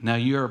night. Now,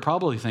 you are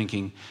probably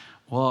thinking,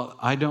 well,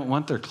 I don't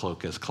want their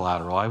cloak as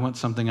collateral. I want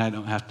something I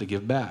don't have to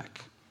give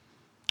back,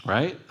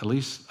 right? At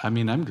least,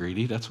 I'm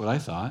greedy. That's what I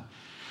thought.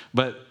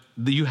 But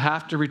you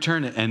have to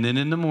return it. And then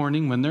in the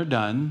morning when they're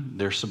done,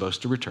 they're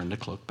supposed to return the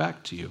cloak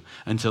back to you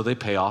until they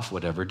pay off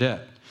whatever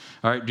debt.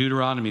 All right,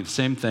 Deuteronomy, the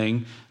same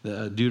thing.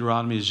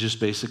 Deuteronomy is just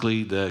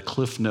basically the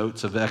cliff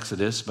notes of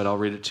Exodus, but I'll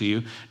read it to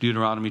you.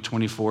 Deuteronomy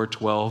 24,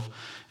 12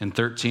 and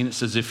 13. It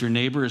says, if your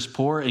neighbor is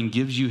poor and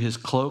gives you his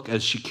cloak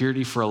as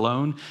security for a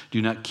loan, do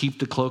not keep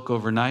the cloak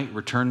overnight.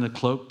 Return the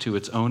cloak to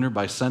its owner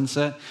by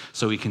sunset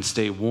so he can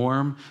stay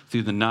warm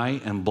through the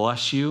night and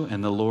bless you,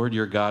 and the Lord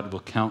your God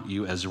will count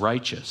you as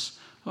righteous.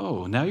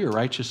 Oh, now you're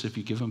righteous if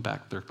you give them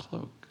back their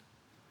cloak.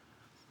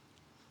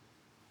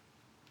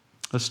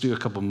 Let's do a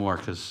couple more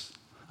because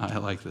I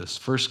like this.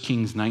 1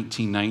 Kings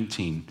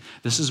 19:19.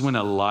 This is when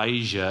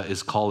Elijah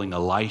is calling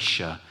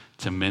Elisha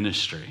to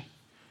ministry.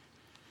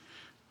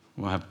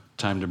 We'll have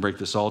time to break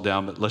this all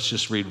down, but let's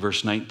just read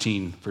verse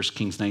 19, 1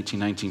 Kings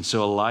 19:19.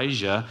 So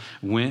Elijah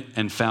went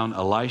and found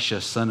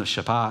Elisha, son of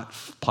Shaphat,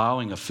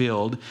 plowing a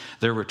field.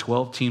 There were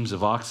 12 teams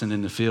of oxen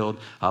in the field.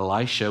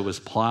 Elisha was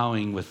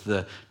plowing with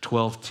the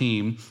 12th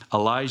team.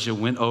 Elijah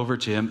went over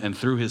to him and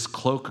threw his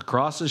cloak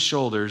across his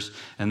shoulders,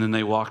 and then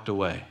they walked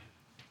away.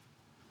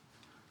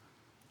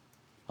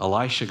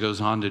 Elisha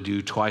goes on to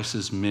do twice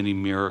as many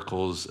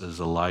miracles as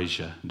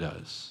Elijah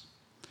does.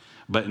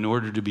 But in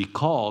order to be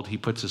called, he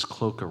puts his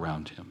cloak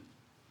around him.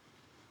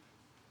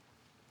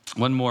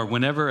 One more.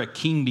 Whenever a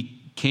king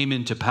came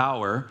into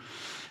power,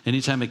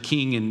 anytime a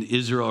king in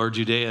Israel or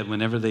Judea,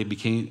 whenever they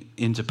became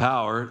into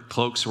power,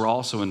 cloaks were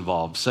also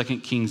involved.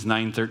 2 Kings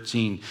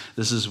 9:13.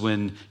 This is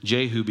when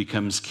Jehu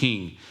becomes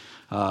king.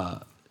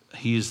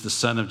 He is the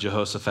son of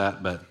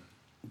Jehoshaphat, but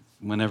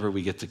whenever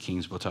we get to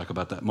Kings, we'll talk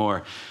about that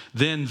more.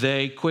 Then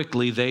they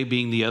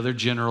being the other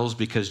generals,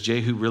 because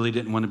Jehu really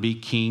didn't want to be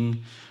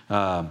king.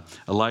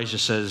 Elisha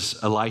says,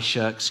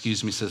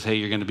 hey,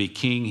 you're going to be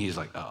king. He's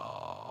like,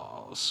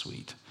 oh,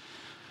 sweet.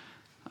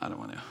 I don't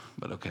want to,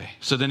 but okay.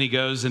 So then he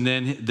goes, and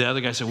then the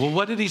other guy said, well,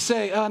 what did he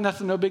say? Oh,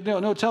 nothing, no big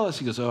deal. No, tell us.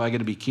 He goes, I got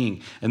to be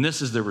king. And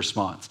this is their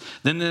response.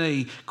 Then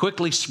they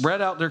quickly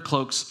spread out their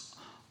cloaks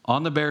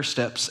on the bare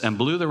steps and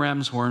blew the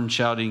ram's horn,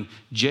 shouting,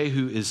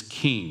 Jehu is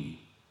king.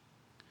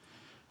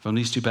 From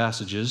these two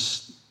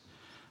passages,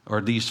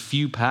 or these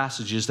few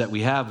passages that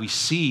we have, we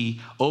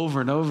see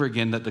over and over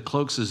again that the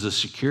cloaks is a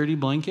security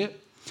blanket.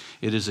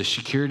 It is a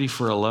security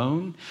for a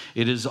loan.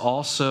 It is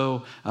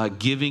also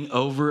giving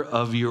over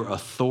of your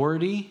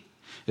authority.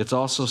 It's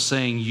also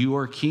saying you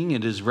are king.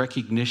 It is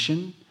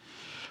recognition.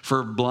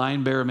 For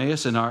blind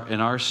Bartimaeus in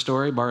our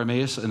story,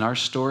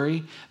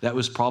 that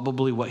was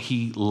probably what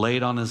he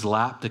laid on his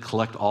lap to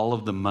collect all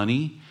of the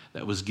money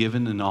that was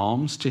given in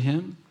alms to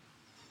him.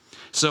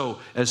 So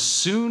as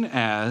soon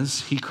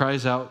as he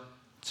cries out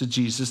to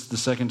Jesus the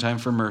second time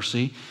for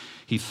mercy,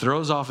 he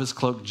throws off his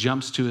cloak,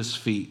 jumps to his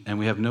feet, and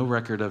we have no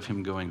record of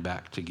him going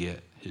back to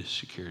get his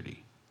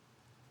security.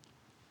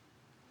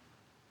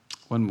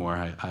 One more,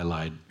 I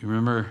lied. You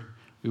remember,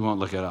 we won't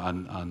look at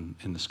it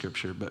in the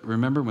scripture, but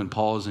remember when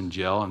Paul is in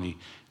jail and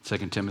 2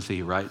 Timothy,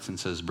 he writes and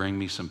says, bring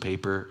me some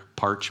paper,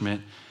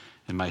 parchment,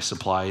 and my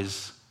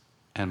supplies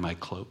and my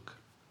cloak.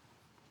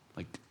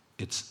 Like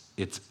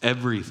it's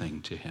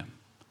everything to him.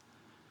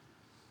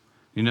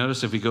 You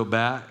notice if we go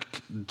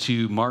back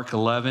to Mark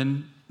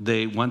 11,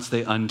 once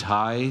they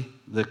untie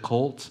the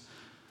colt,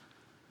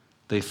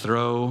 they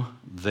throw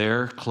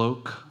their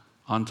cloak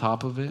on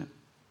top of it.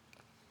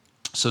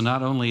 So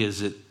not only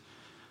is it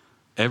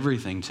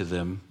everything to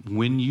them,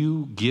 when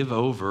you give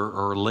over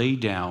or lay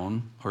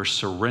down or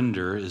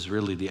surrender is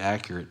really the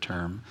accurate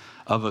term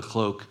of a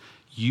cloak,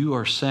 you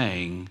are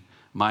saying,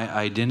 my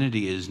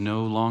identity is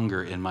no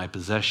longer in my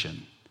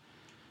possession.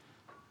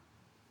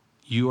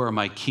 You are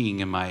my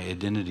king, and my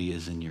identity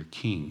is in your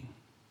king.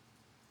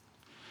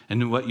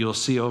 And what you'll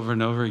see over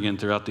and over again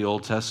throughout the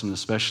Old Testament,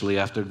 especially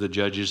after the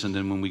Judges, and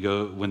then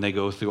when they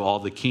go through all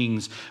the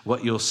kings,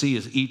 what you'll see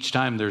is each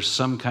time there's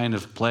some kind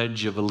of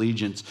pledge of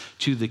allegiance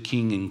to the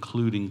king,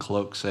 including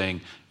cloak,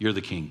 saying, you're the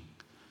king,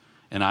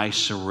 and I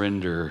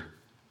surrender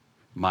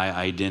my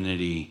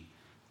identity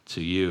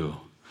to you.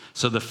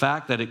 So the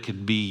fact that it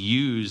could be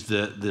used,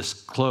 this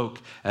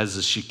cloak, as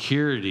a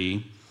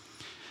security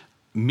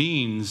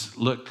means,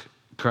 look,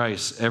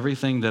 Christ,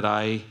 everything that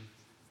I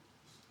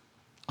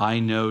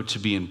know to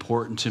be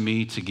important to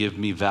me, to give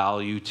me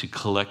value, to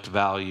collect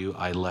value,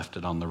 I left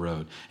it on the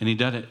road. And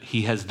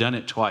he has done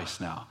it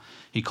twice now.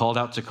 He called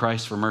out to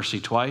Christ for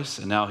mercy twice,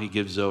 and now he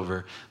gives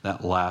over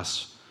that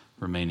last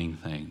remaining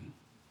thing.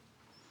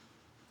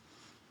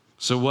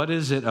 So what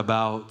is it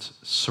about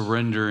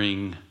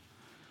surrendering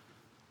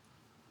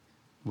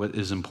what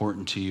is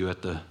important to you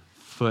at the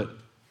foot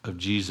of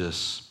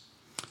Jesus,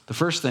 the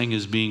first thing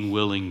is being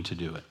willing to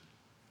do it.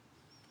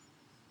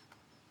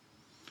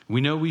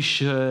 We know we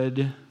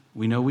should,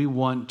 we know we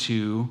want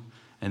to,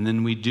 and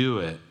then we do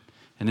it.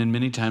 And then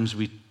many times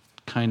we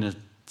kind of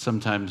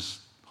sometimes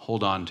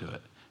hold on to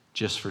it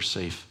just for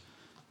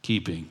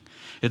safekeeping.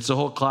 It's the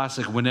whole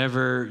classic,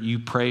 whenever you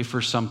pray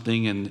for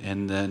something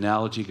and the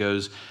analogy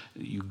goes,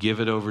 you give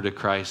it over to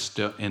Christ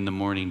in the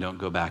morning, don't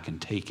go back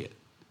and take it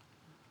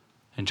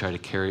and try to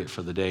carry it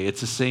for the day.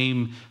 It's the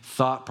same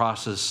thought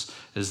process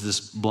as this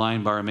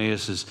blind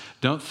Bartimaeus is,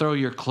 don't throw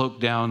your cloak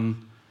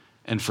down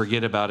and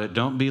forget about it.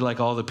 Don't be like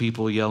all the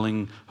people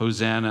yelling,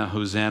 Hosanna,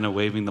 Hosanna,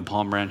 waving the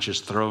palm branches,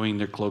 throwing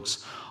their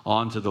cloaks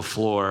onto the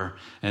floor,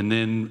 and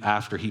then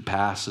after he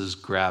passes,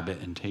 grab it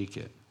and take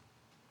it.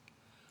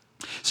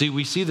 See,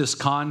 we see this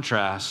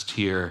contrast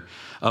here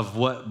of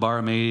what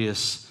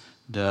Bartimaeus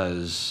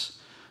does.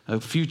 A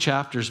few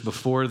chapters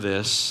before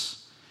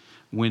this,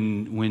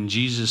 when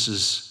Jesus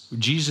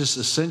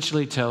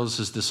essentially tells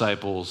his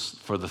disciples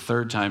for the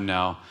third time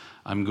now,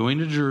 I'm going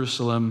to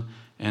Jerusalem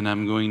and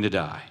I'm going to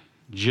die,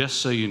 just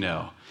so you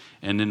know.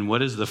 And then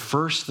what is the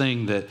first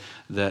thing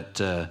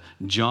that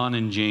John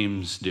and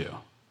James do?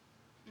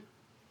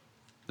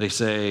 They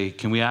say,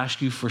 can we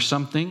ask you for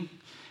something?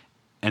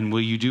 And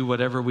will you do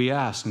whatever we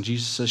ask? And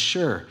Jesus says,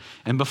 sure.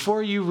 And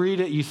before you read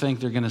it, you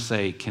think they're going to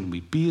say, can we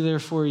be there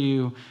for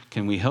you?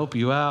 Can we help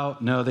you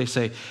out? No, they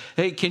say,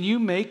 hey, can you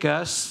make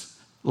us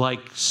like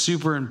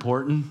super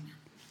important?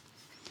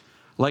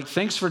 Like,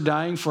 thanks for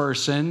dying for our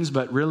sins,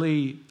 but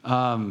really,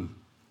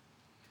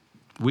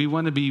 we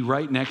want to be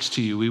right next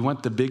to you. We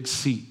want the big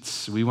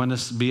seats. We want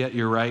to be at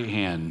your right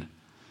hand.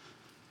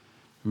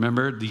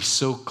 Remember these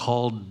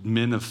so-called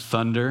men of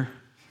thunder?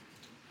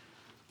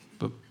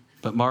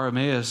 But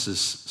Bartimaeus is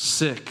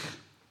sick,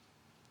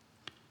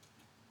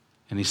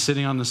 and he's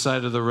sitting on the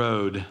side of the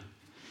road.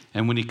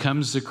 And when he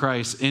comes to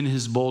Christ in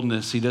his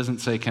boldness, he doesn't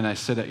say, can I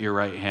sit at your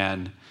right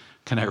hand?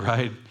 Can I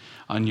ride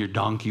on your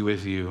donkey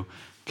with you?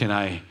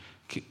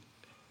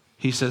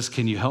 He says,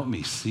 can you help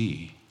me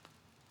see?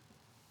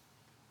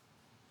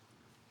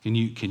 Can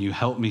you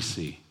help me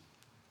see?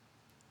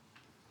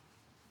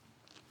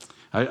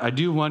 I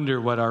do wonder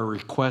what our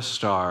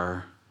requests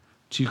are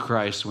to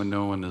Christ when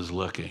no one is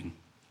looking.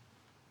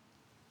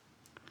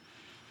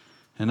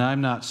 And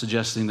I'm not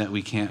suggesting that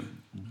we can't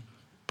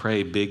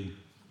pray big,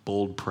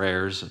 bold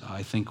prayers.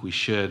 I think we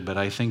should, but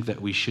I think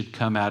that we should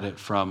come at it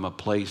from a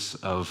place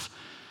of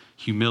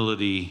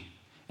humility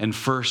and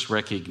first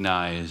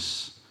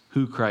recognize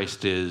who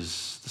Christ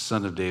is, the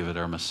Son of David,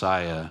 our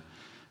Messiah,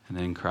 and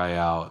then cry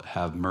out,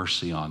 have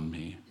mercy on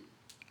me.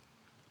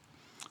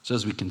 So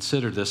as we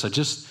consider this,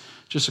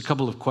 just a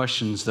couple of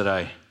questions that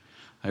I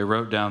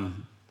wrote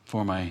down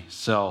for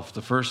myself.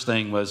 The first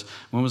thing was,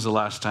 when was the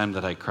last time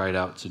that I cried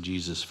out to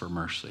Jesus for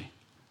mercy?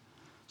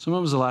 So when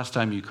was the last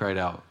time you cried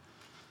out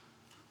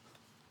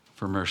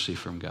for mercy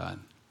from God?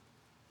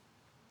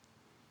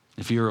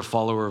 If you're a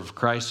follower of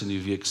Christ and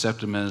if you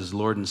accept him as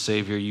Lord and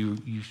Savior, you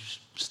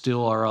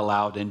still are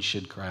allowed and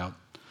should cry out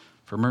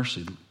for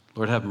mercy.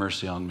 Lord, have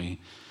mercy on me.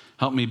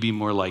 Help me be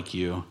more like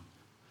you.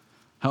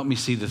 Help me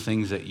see the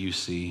things that you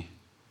see.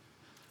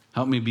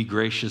 Help me be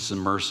gracious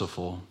and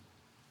merciful.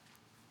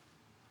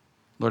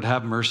 Lord,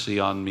 have mercy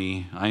on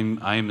me. I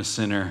am a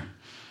sinner,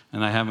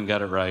 and I haven't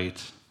got it right.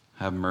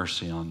 Have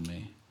mercy on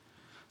me.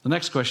 The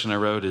next question I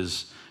wrote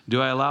is,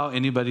 do I allow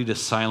anybody to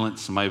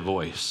silence my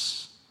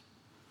voice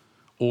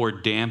or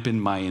dampen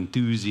my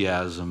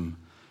enthusiasm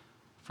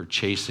for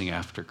chasing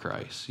after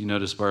Christ? You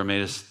notice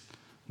Bartimaeus,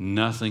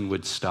 nothing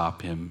would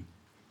stop him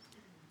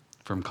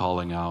from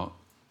calling out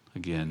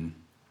again.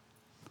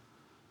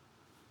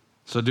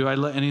 So do I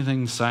let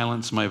anything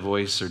silence my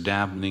voice or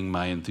dampening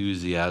my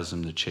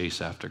enthusiasm to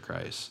chase after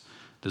Christ?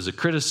 Does a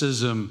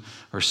criticism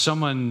or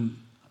someone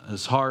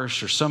is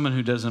harsh or someone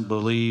who doesn't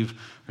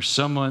believe or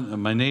someone,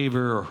 my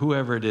neighbor or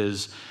whoever it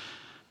is,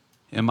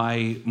 am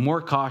I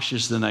more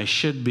cautious than I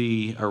should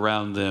be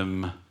around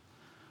them?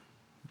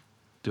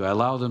 Do I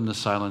allow them to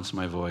silence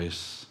my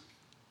voice?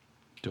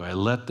 Do I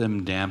let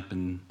them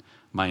dampen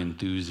my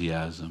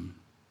enthusiasm?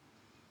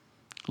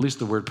 At least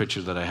the word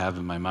picture that I have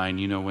in my mind,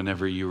 you know,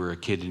 whenever you were a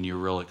kid and you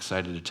were real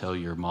excited to tell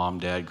your mom,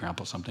 dad,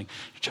 grandpa something,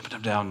 you're jumping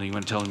up down and you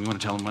want to tell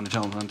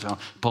them,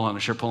 pull on a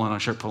shirt, pull on a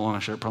shirt, pull on a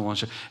shirt, pull on a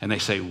shirt, and they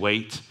say,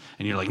 wait,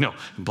 and you're like, no,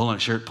 pull on a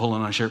shirt, pull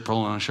on a shirt, pull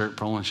on a shirt,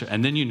 pull on a shirt,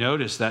 and then you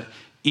notice that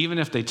even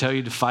if they tell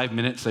you to 5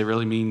 minutes, they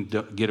really mean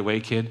get away,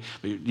 kid,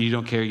 but you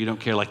don't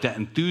care, like that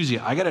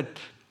enthusiasm. I got to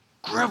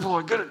Grandpa,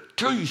 I got to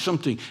tell you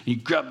something. And you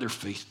grab their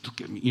face,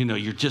 look at me, you know,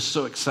 you're just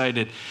so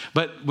excited.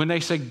 But when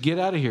they say, get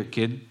out of here,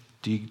 kid,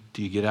 do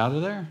you get out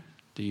of there?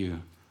 Do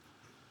you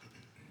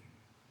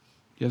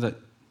have that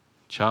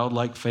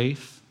childlike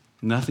faith?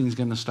 Nothing's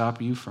going to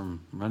stop you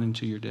from running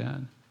to your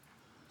dad.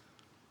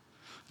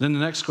 Then the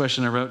next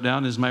question I wrote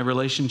down is my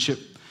relationship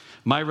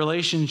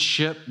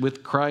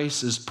with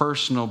Christ is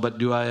personal, but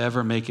do I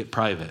ever make it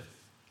private?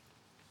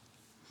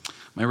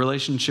 My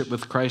relationship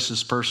with Christ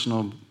is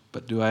personal,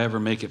 but do I ever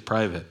make it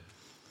private?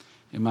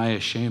 Am I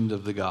ashamed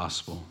of the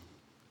gospel?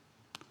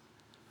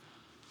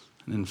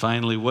 And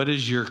finally, what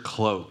is your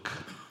cloak?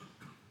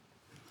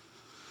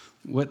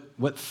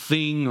 What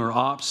thing or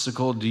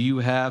obstacle do you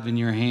have in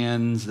your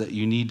hands that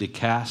you need to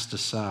cast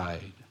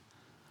aside?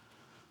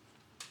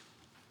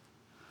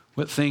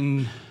 What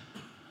thing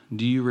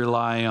do you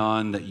rely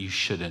on that you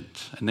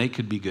shouldn't? And they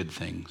could be good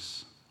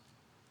things.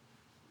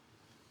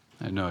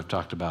 I know I've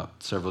talked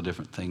about several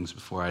different things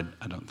before.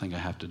 I don't think I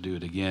have to do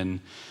it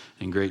again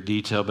in great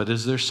detail. But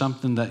is there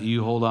something that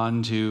you hold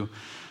on to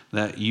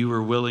that you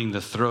were willing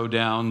to throw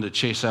down to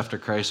chase after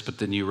Christ, but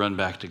then you run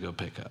back to go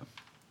pick up?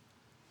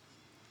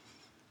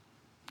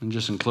 And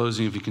just in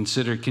closing, if you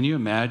consider, can you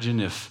imagine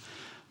if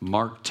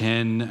Mark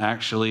 10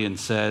 actually and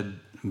said,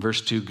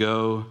 verse 2,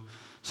 go,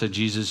 said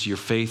Jesus, your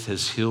faith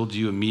has healed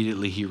you.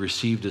 Immediately he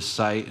received his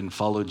sight and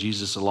followed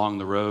Jesus along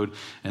the road.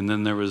 And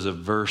then there was a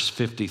verse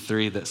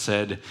 53 that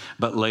said,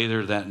 but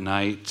later that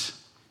night,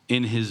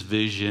 in his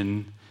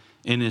vision,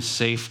 in his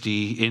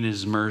safety, in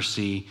his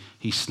mercy,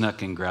 he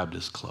snuck and grabbed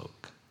his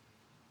cloak.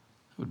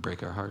 It would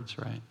break our hearts,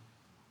 right?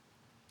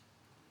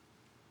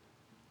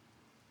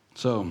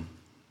 So, when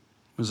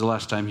was the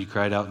last time you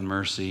cried out in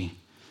mercy?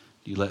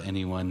 Do you let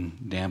anyone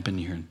dampen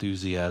your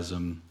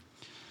enthusiasm?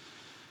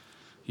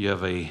 You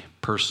have a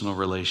personal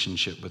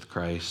relationship with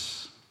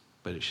Christ,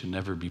 but it should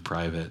never be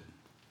private.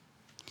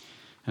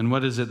 And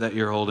what is it that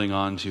you're holding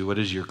on to? What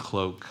is your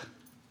cloak?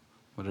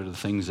 What are the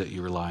things that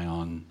you rely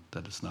on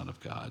that is not of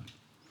God?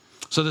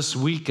 So this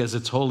week, as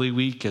it's Holy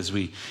Week, as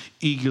we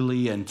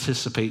eagerly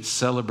anticipate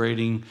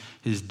celebrating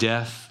his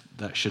death,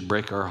 that should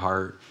break our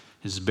heart,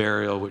 his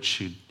burial, which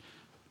should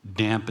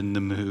dampen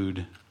the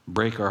mood,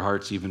 break our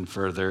hearts even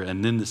further,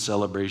 and then the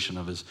celebration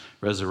of his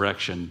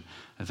resurrection.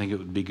 I think it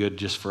would be good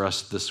just for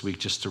us this week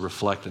just to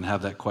reflect and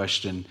have that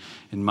question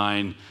in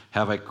mind.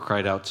 Have I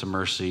cried out to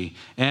mercy?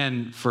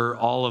 And for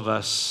all of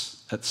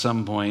us at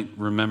some point,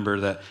 remember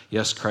that,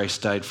 yes,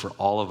 Christ died for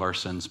all of our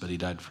sins, but he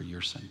died for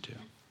your sin too.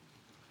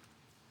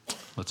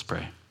 Let's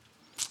pray.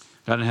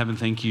 God in heaven,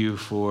 thank you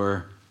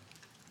for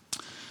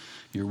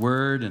your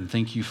word, and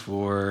thank you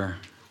for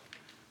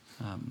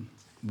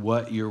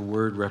what your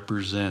word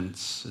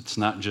represents. It's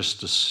not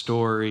just a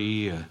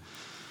story, a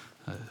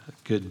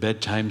good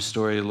bedtime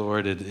story,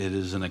 Lord. It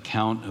is an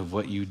account of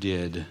what you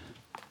did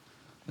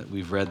that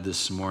we've read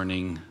this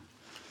morning.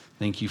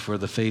 Thank you for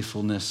the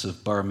faithfulness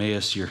of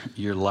Bartimaeus,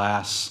 your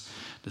last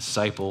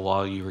disciple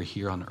while you were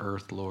here on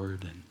earth,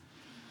 Lord. And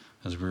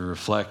as we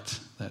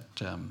reflect that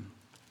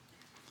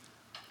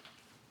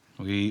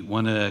we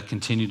want to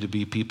continue to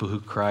be people who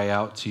cry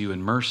out to you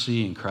in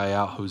mercy and cry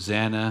out,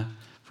 Hosanna,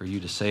 for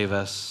you to save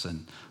us.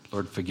 And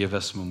Lord, forgive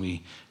us when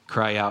we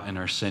cry out in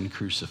our sin,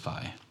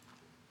 crucify.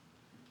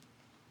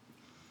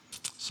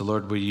 So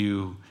Lord, will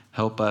you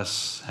help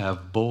us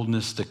have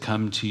boldness to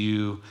come to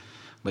you,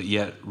 but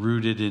yet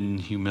rooted in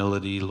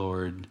humility,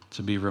 Lord,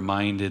 to be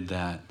reminded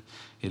that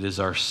it is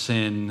our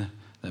sin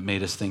that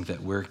made us think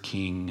that we're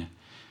king,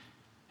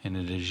 and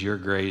it is your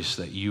grace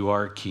that you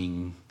are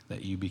king,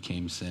 that you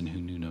became sin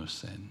who knew no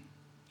sin.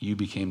 You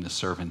became the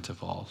servant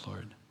of all,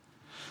 Lord.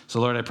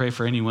 So Lord, I pray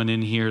for anyone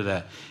in here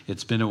that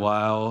it's been a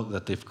while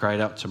that they've cried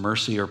out to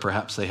mercy, or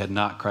perhaps they had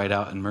not cried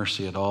out in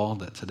mercy at all,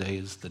 that today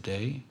is the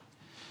day.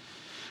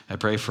 I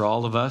pray for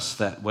all of us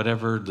that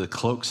whatever the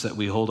cloaks that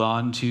we hold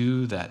on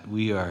to, that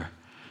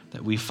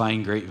we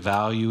find great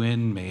value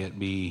in, may it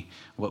be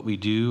what we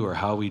do or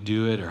how we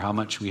do it or how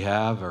much we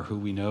have or who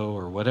we know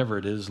or whatever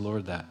it is,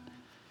 Lord, that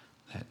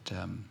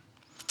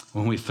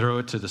when we throw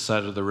it to the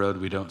side of the road,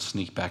 we don't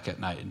sneak back at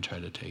night and try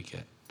to take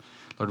it.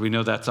 Lord, we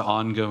know that's an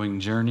ongoing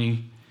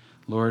journey,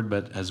 Lord,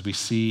 but as we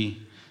see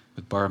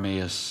with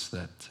Bartimaeus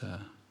that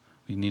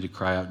we need to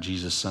cry out,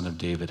 Jesus, Son of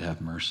David,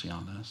 have mercy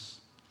on us.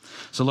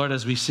 So Lord,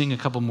 as we sing a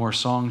couple more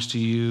songs to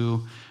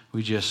you,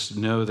 we just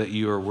know that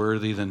you are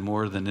worthy than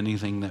more than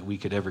anything that we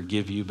could ever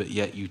give you, but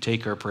yet you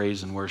take our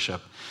praise and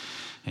worship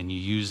and you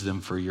use them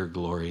for your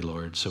glory,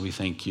 Lord. So we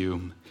thank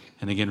you.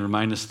 And again,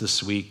 remind us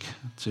this week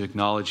to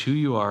acknowledge who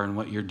you are and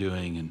what you're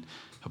doing and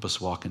help us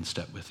walk in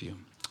step with you.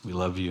 We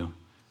love you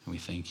and we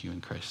thank you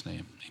in Christ's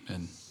name.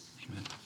 Amen. Amen.